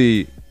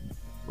really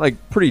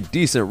pretty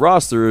decent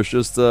roster. It's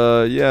just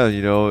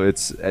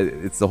it's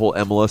the whole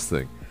MLS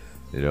thing.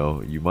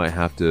 You might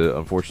have to,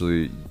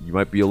 unfortunately, you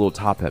might be a little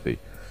top heavy,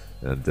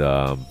 and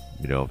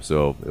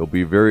so it'll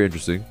be very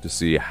interesting to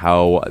see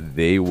how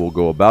they will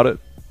go about it.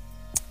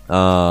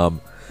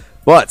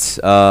 But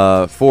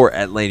for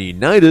Atlanta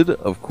United,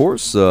 of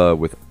course,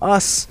 with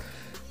us,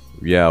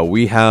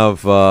 we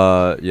have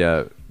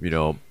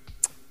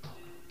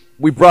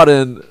we brought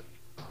in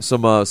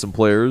some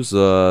players,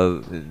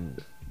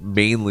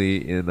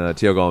 mainly in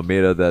Thiago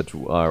Almeida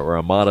or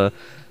Amada,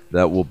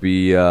 that will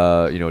be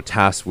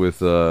tasked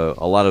with a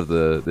lot of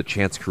the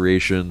chance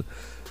creation.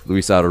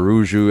 Luis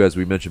Araujo, as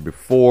we mentioned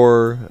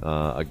before,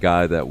 a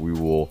guy that we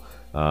will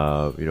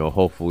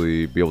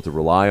hopefully be able to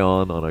rely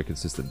on a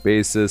consistent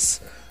basis.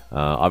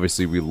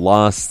 Obviously, we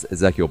lost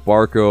Ezequiel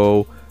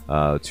Barco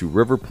to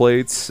River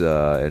Plate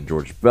and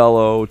George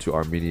Bello to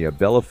Arminia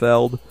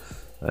Bielefeld.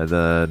 And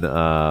then,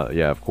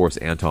 of course,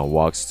 Anton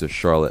Walks to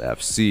Charlotte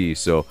FC.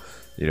 So,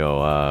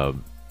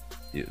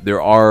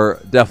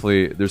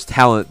 there's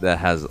talent that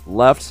has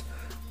left.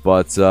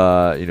 But,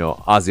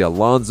 Ozzy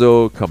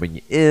Alonso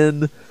coming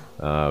in,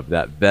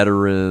 that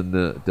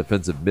veteran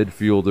defensive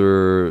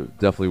midfielder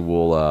definitely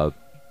will,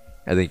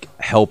 I think,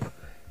 help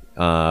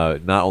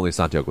not only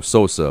Santiago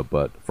Sosa,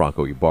 but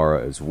Franco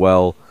Ibarra as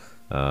well.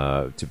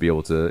 To be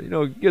able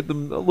to, get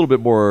them a little bit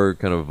more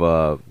kind of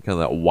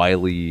that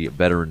wily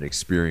veteran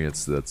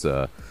experience that's,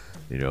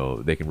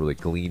 they can really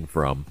glean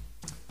from.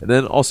 And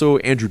then also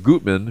Andrew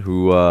Gutman,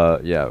 who,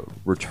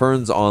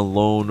 returns on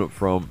loan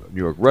from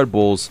New York Red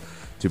Bulls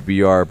to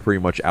be our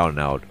pretty much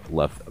out-and-out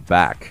left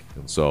back.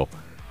 And so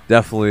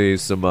definitely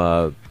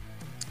some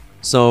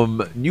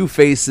new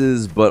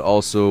faces, but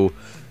also,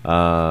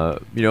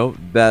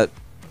 that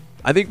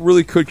I think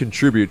really could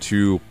contribute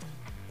to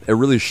a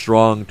really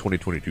strong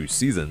 2022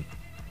 season.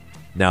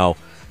 Now,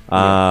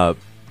 real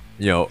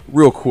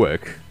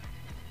quick,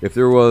 if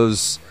there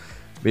was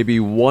maybe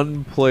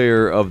one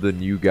player of the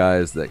new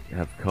guys that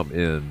have come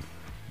in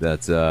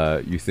that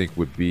you think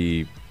would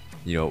be,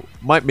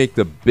 might make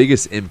the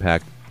biggest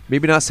impact,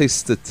 maybe not say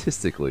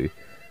statistically,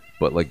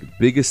 but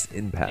biggest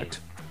impact.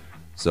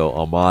 So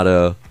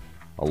Almada,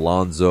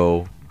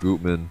 Alonso,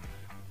 Gutman,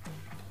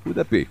 who would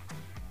that be?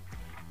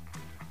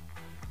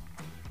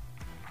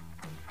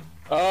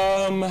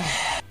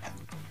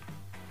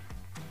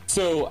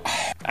 So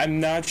I'm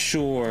not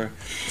sure.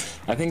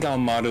 I think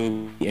Almada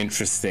would be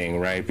interesting,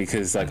 right?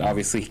 Because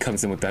obviously he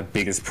comes in with that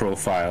biggest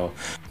profile,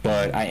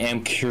 but I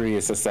am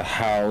curious as to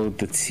how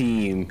the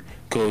team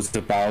goes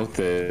about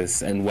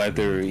this and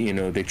whether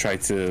they try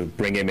to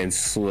bring him in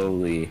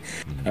slowly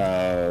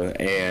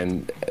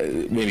and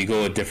maybe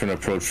go a different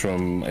approach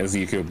from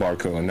Ezequiel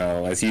Barco.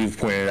 Now, as you've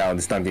pointed out,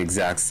 it's not the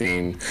exact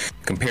same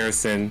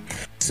comparison,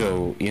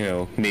 so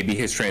maybe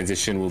his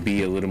transition will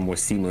be a little more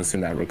seamless in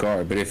that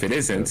regard. But if it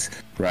isn't,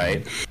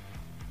 right,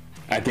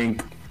 I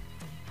think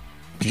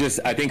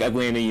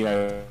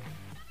Atlanta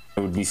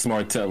would be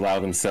smart to allow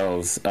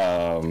themselves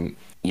not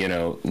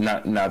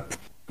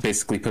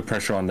basically put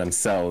pressure on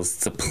themselves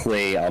to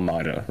play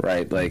Almada,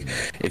 right?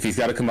 If he's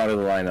got to come out of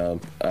the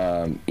lineup,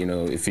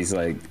 if he's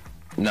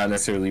not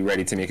necessarily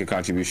ready to make a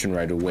contribution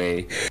right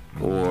away,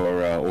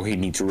 or he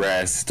needs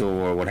rest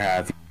or what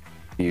have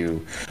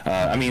you.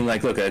 I mean,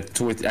 look at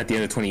the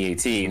end of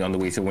 2018, on the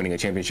way to winning a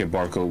championship,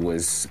 Barco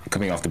was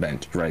coming off the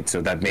bench, right?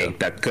 So that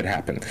could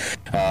happen.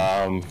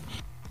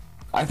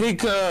 I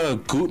think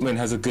Gutman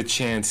has a good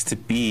chance to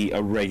be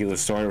a regular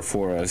starter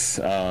for us.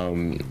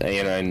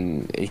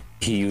 And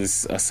he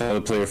was a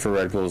solid player for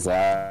Red Bulls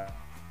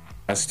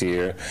last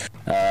year.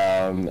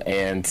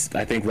 And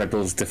I think Red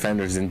Bulls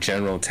defenders in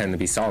general tend to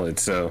be solid.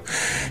 So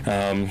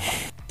I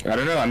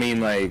don't know. I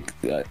mean,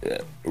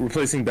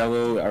 replacing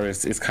Bello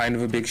is kind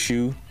of a big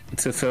shoe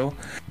to fill.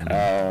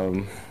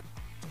 And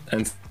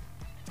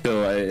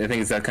so I think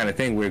it's that kind of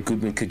thing where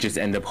Gutman could just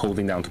end up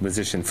holding down to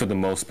position for the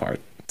most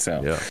part.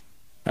 So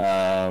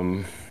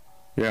Well,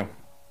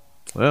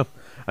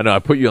 I know I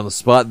put you on the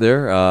spot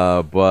there,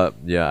 but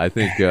I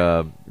think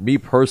me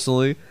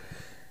personally,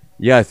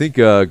 I think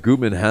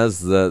Gutman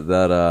has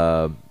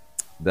that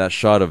that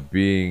shot of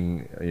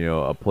being,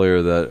 a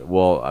player that,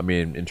 well, I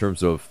mean, in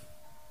terms of,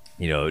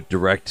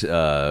 direct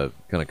kind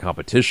of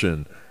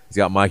competition, he's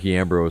got Mikey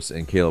Ambrose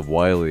and Caleb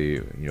Wiley,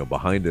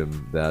 behind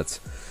him. That's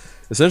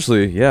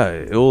essentially, yeah,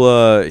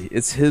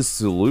 it's his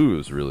to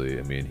lose, really.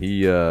 I mean,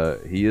 he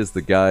is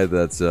the guy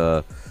that's,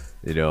 I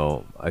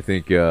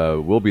think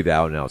will be the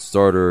out-and-out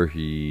starter.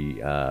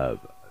 He,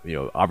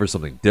 offers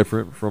something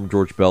different from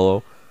George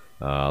Bello,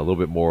 a little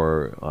bit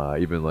more,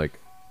 even like,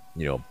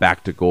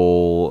 back to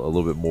goal, a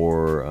little bit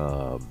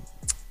more,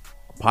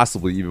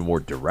 possibly even more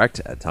direct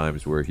at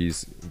times, where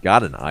he's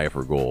got an eye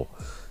for goal.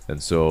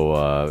 And so,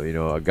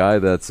 a guy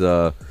that's,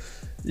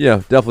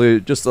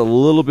 definitely just a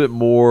little bit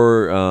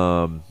more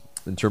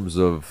in terms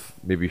of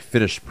maybe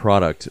finished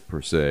product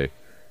per se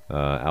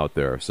out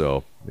there.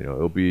 So,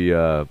 it'll be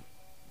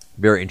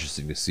very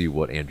interesting to see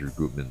what Andrew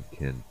Gutman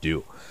can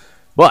do.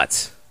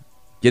 But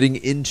getting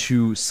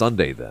into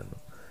Sunday then,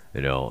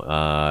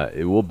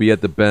 it will be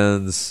at the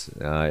Benz.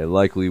 It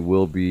likely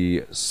will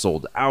be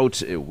sold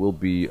out. It will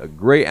be a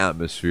great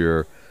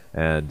atmosphere.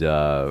 And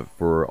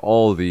for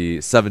all the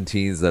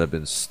 17s that have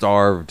been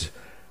starved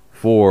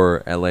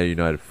for Atlanta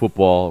United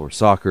football or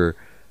soccer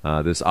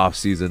this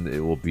offseason,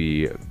 it will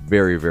be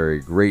very, very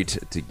great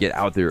to get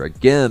out there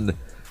again.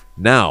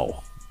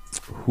 Now,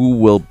 who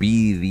will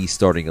be the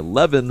starting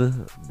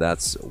 11?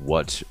 That's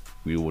what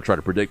we will try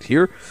to predict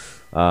here.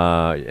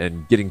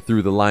 And getting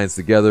through the lines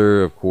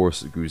together, of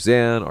course,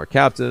 Guzan, our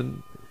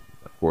captain,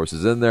 of course,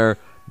 is in there.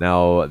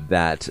 Now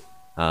that,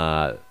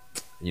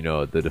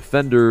 the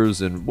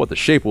defenders and what the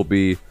shape will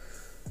be,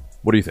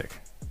 what do you think?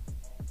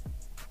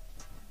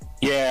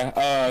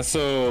 Yeah,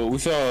 so we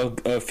saw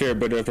a fair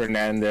bit of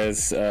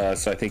Hernandez, so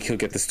I think he'll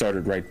get the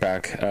started right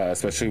back,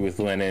 especially with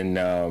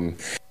Lennon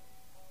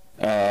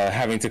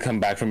having to come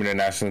back from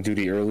international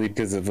duty early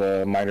because of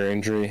a minor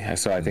injury.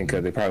 So I think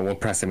they probably won't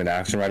press him into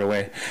action right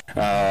away.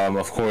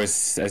 Of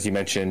course, as you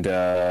mentioned,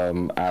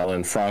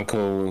 Alan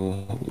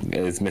Franco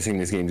is missing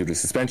this game due to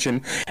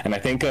suspension. And I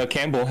think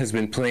Campbell has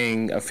been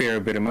playing a fair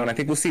bit amount. I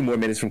think we'll see more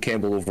minutes from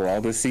Campbell overall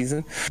this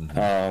season.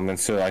 And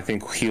so I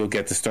think he'll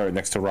get to start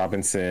next to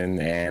Robinson.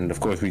 And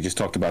of course, we just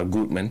talked about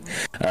Gutman.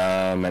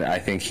 And I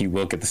think he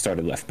will get the start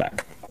at left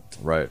back.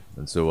 Right.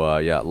 And so,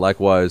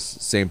 likewise,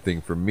 same thing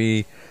for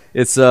me.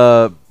 It's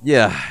I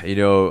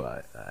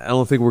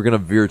don't think we're gonna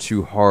veer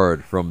too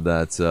hard from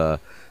that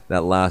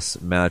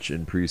last match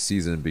in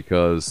preseason,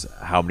 because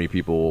how many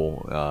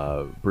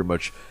people pretty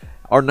much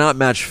are not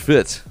match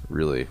fit,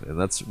 really, and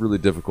that's really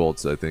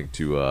difficult, I think,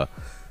 to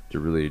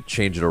really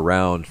change it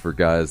around for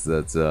guys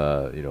that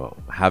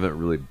haven't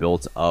really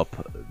built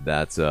up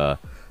that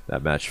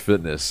match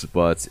fitness.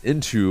 But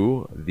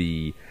into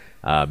the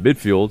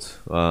midfield,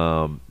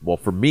 well,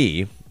 for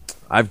me,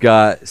 I've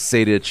got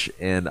Sejdic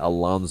and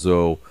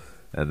Alonso,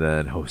 and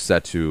then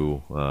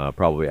Rossetto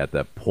probably at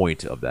that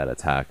point of that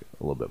attack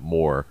a little bit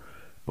more.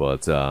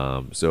 But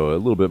so a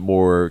little bit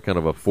more kind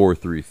of a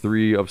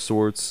 4-3-3 of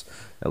sorts,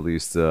 at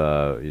least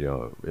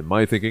in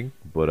my thinking.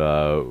 But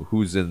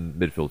who's in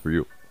midfield for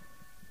you?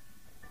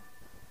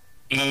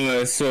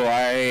 So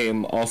I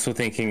am also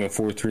thinking a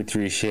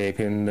 4-3-3 shape.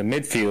 In the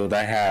midfield,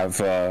 I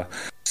have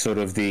sort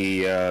of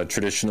the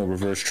traditional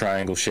reverse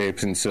triangle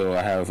shapes, and so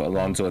I have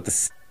Alonso at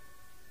the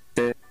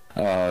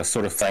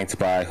sort of flanked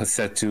by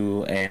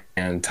Rossetto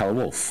and Tyler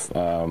Wolff.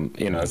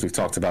 As we've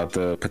talked about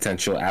the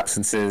potential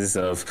absences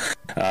of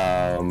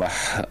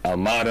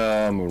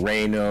Almada,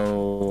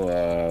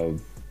 Moreno,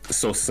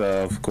 Sosa,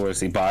 of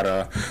course,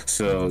 Ibarra.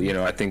 So,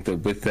 I think that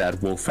with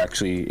that, Wolff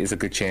actually is a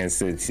good chance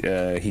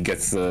that he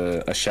gets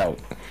a shout.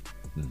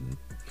 Mm-hmm.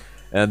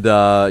 And,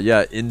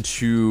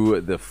 into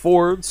the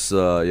forwards,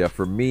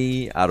 for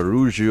me,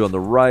 Araujo on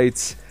the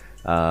right.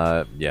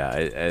 I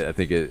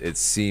think it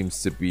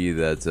seems to be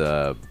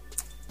that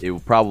it will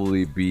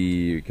probably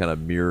be kind of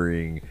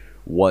mirroring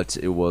what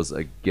it was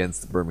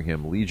against the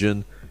Birmingham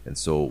Legion. And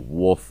so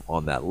Wolff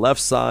on that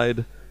left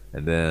side,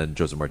 and then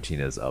Joseph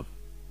Martinez up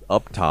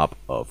top,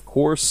 of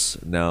course.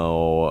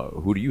 Now,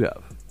 who do you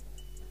have?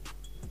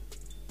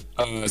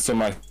 So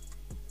my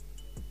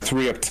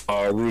three up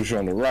top, Rouge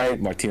on the right,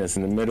 Martinez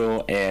in the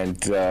middle,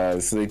 and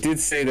so they did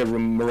say that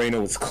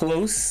Moreno was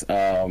close.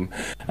 I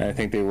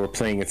think they were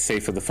playing it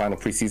safe for the final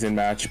preseason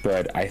match,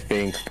 but I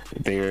think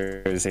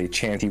there's a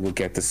chance he will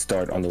get the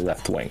start on the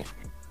left wing.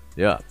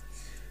 Yeah.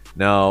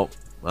 Now,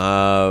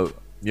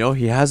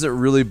 he hasn't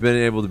really been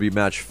able to be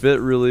match fit,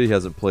 really. He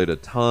hasn't played a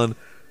ton,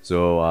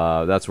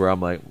 so that's where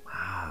I'm like,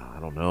 I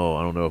don't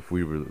know if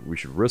we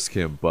should risk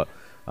him, but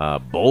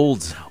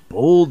bold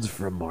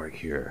from Mark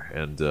here,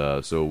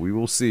 and so we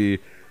will see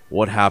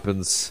what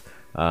happens.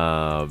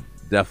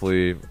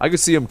 Definitely, I could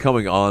see him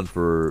coming on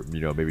for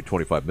maybe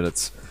 25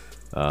 minutes,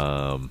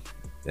 and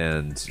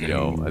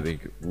I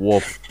think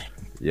Wolff,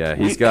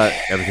 he's got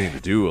everything to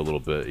do a little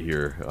bit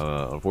here.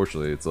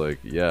 Unfortunately, it's like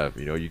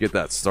you get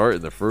that start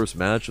in the first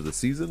match of the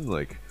season,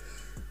 like,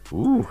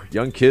 ooh,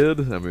 young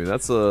kid. I mean,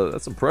 that's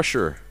some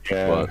pressure,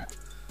 but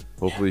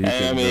Hopefully he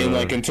can. I mean,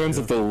 like in terms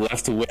of the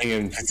left wing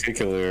in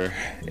particular,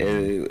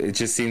 it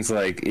just seems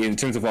like in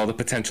terms of all the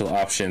potential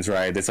options,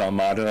 right? There's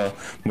Almada,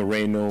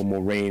 Moreno,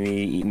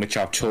 Moreni,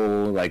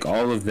 Machop, like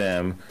all of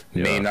them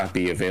may not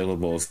be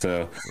available.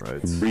 So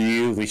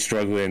really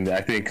struggling.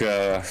 I think.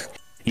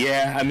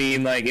 Yeah, I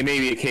mean, like it may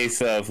be a case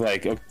of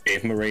like, okay,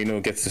 if Moreno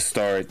gets to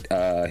start,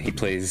 he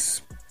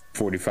plays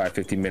 45,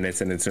 50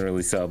 minutes and it's an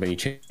early sub and he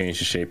change the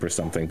shape or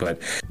something.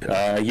 But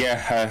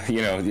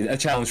a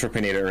challenge for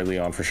Pineda early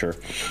on for sure.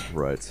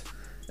 Right.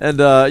 And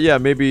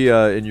maybe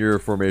in your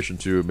formation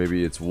too,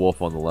 maybe it's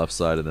Wolf on the left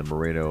side and then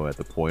Moreno at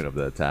the point of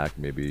the attack,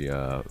 maybe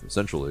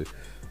centrally.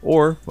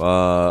 Or,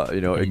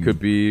 it could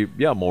be,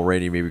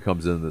 Mulroney maybe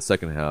comes in the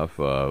second half,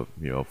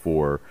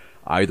 for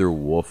either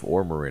Wolf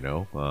or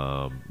Moreno.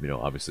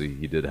 Obviously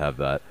he did have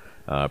that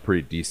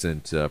pretty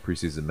decent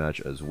preseason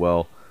match as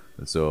well.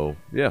 And so,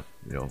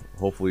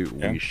 hopefully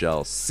we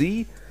shall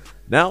see.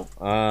 Now,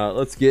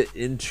 let's get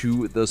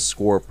into the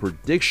score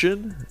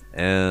prediction.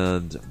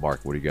 And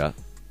Mark, what do you got?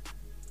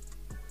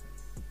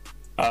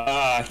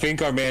 I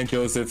think our man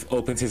Joseph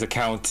opens his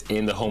account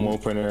in the home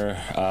opener.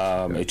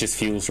 It just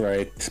feels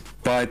right.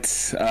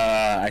 But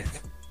I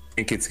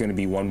think it's going to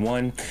be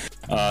 1-1.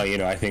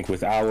 I think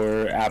with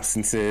our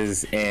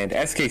absences and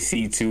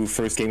SKC too,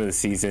 first game of the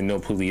season, no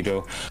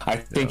Pulido. I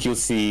think you'll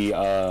see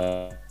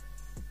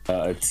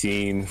a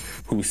team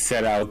who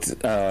set out.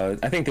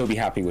 I think they'll be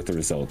happy with the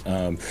result.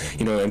 And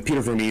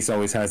Peter Vermees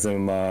always has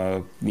them.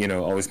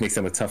 Always makes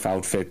them a tough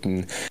outfit,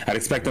 and I'd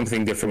expect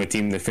something different from a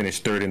team that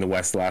finished third in the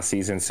West last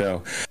season.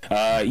 So,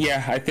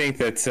 I think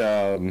that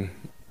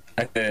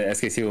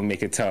SKC will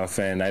make it tough,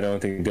 and I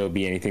don't think there'll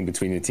be anything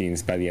between the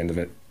teams by the end of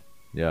it.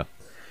 Yeah.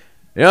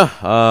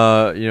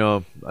 I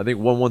think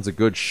 1-1's a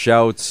good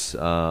shout.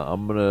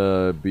 I'm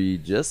gonna be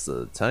just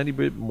a tiny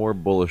bit more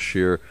bullish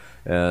here,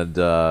 and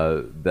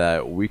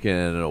that we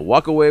can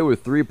walk away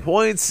with 3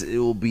 points. It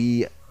will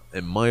be,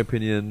 in my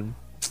opinion,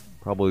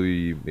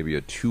 probably maybe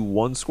a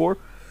 2-1 score.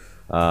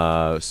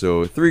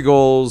 So 3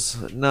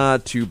 goals,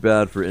 not too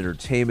bad for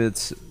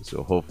entertainment.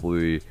 So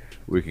hopefully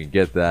we can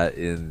get that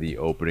in the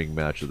opening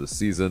match of the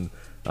season.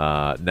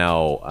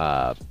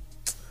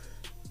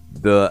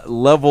 The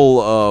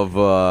level of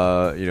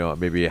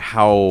maybe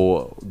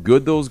how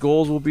good those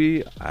goals will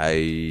be,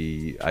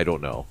 I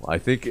don't know. I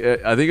think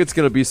it's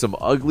gonna be some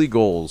ugly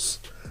goals,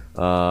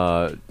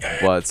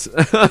 but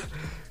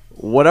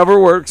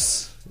whatever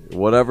works.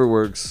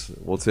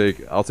 I'll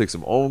take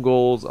some own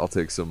goals. I'll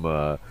take some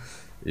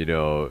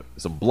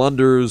some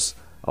blunders.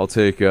 I'll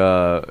take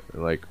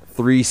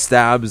 3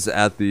 stabs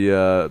at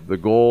the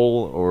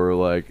goal,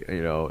 or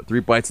 3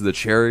 bites of the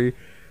cherry.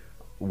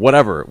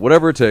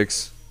 Whatever it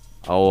takes.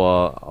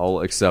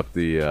 I'll accept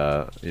the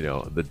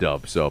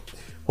dub. So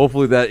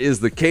hopefully that is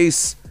the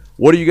case.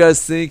 What do you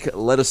guys think?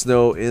 Let us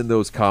know in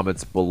those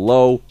comments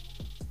below.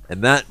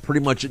 And that pretty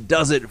much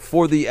does it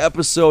for the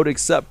episode,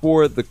 except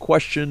for the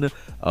question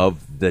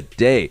of the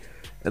day.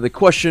 And the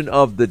question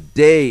of the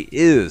day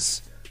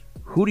is,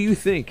 who do you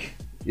think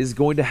is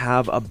going to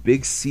have a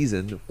big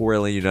season for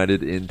LA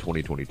United in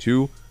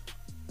 2022?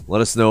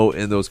 Let us know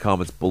in those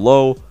comments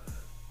below.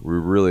 We're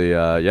really,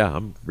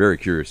 I'm very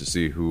curious to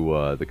see who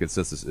the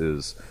consensus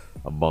is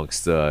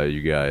amongst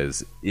you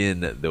guys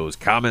in those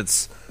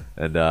comments.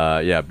 And,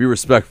 be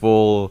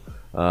respectful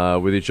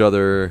with each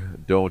other.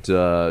 Don't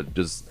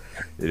just,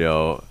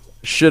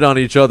 shit on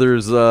each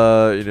other's,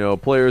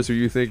 players who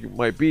you think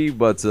might be.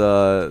 But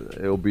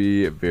it'll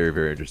be very,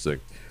 very interesting.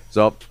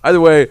 So,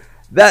 either way,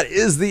 that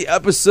is the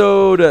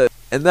episode.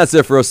 And that's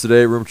it for us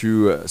today. Remember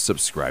to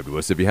subscribe to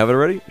us if you haven't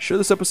already. Share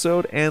this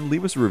episode and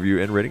leave us a review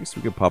and rating so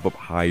we can pop up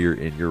higher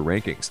in your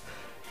rankings.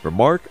 For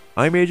Mark,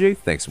 I'm AJ.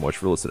 Thanks so much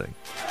for listening.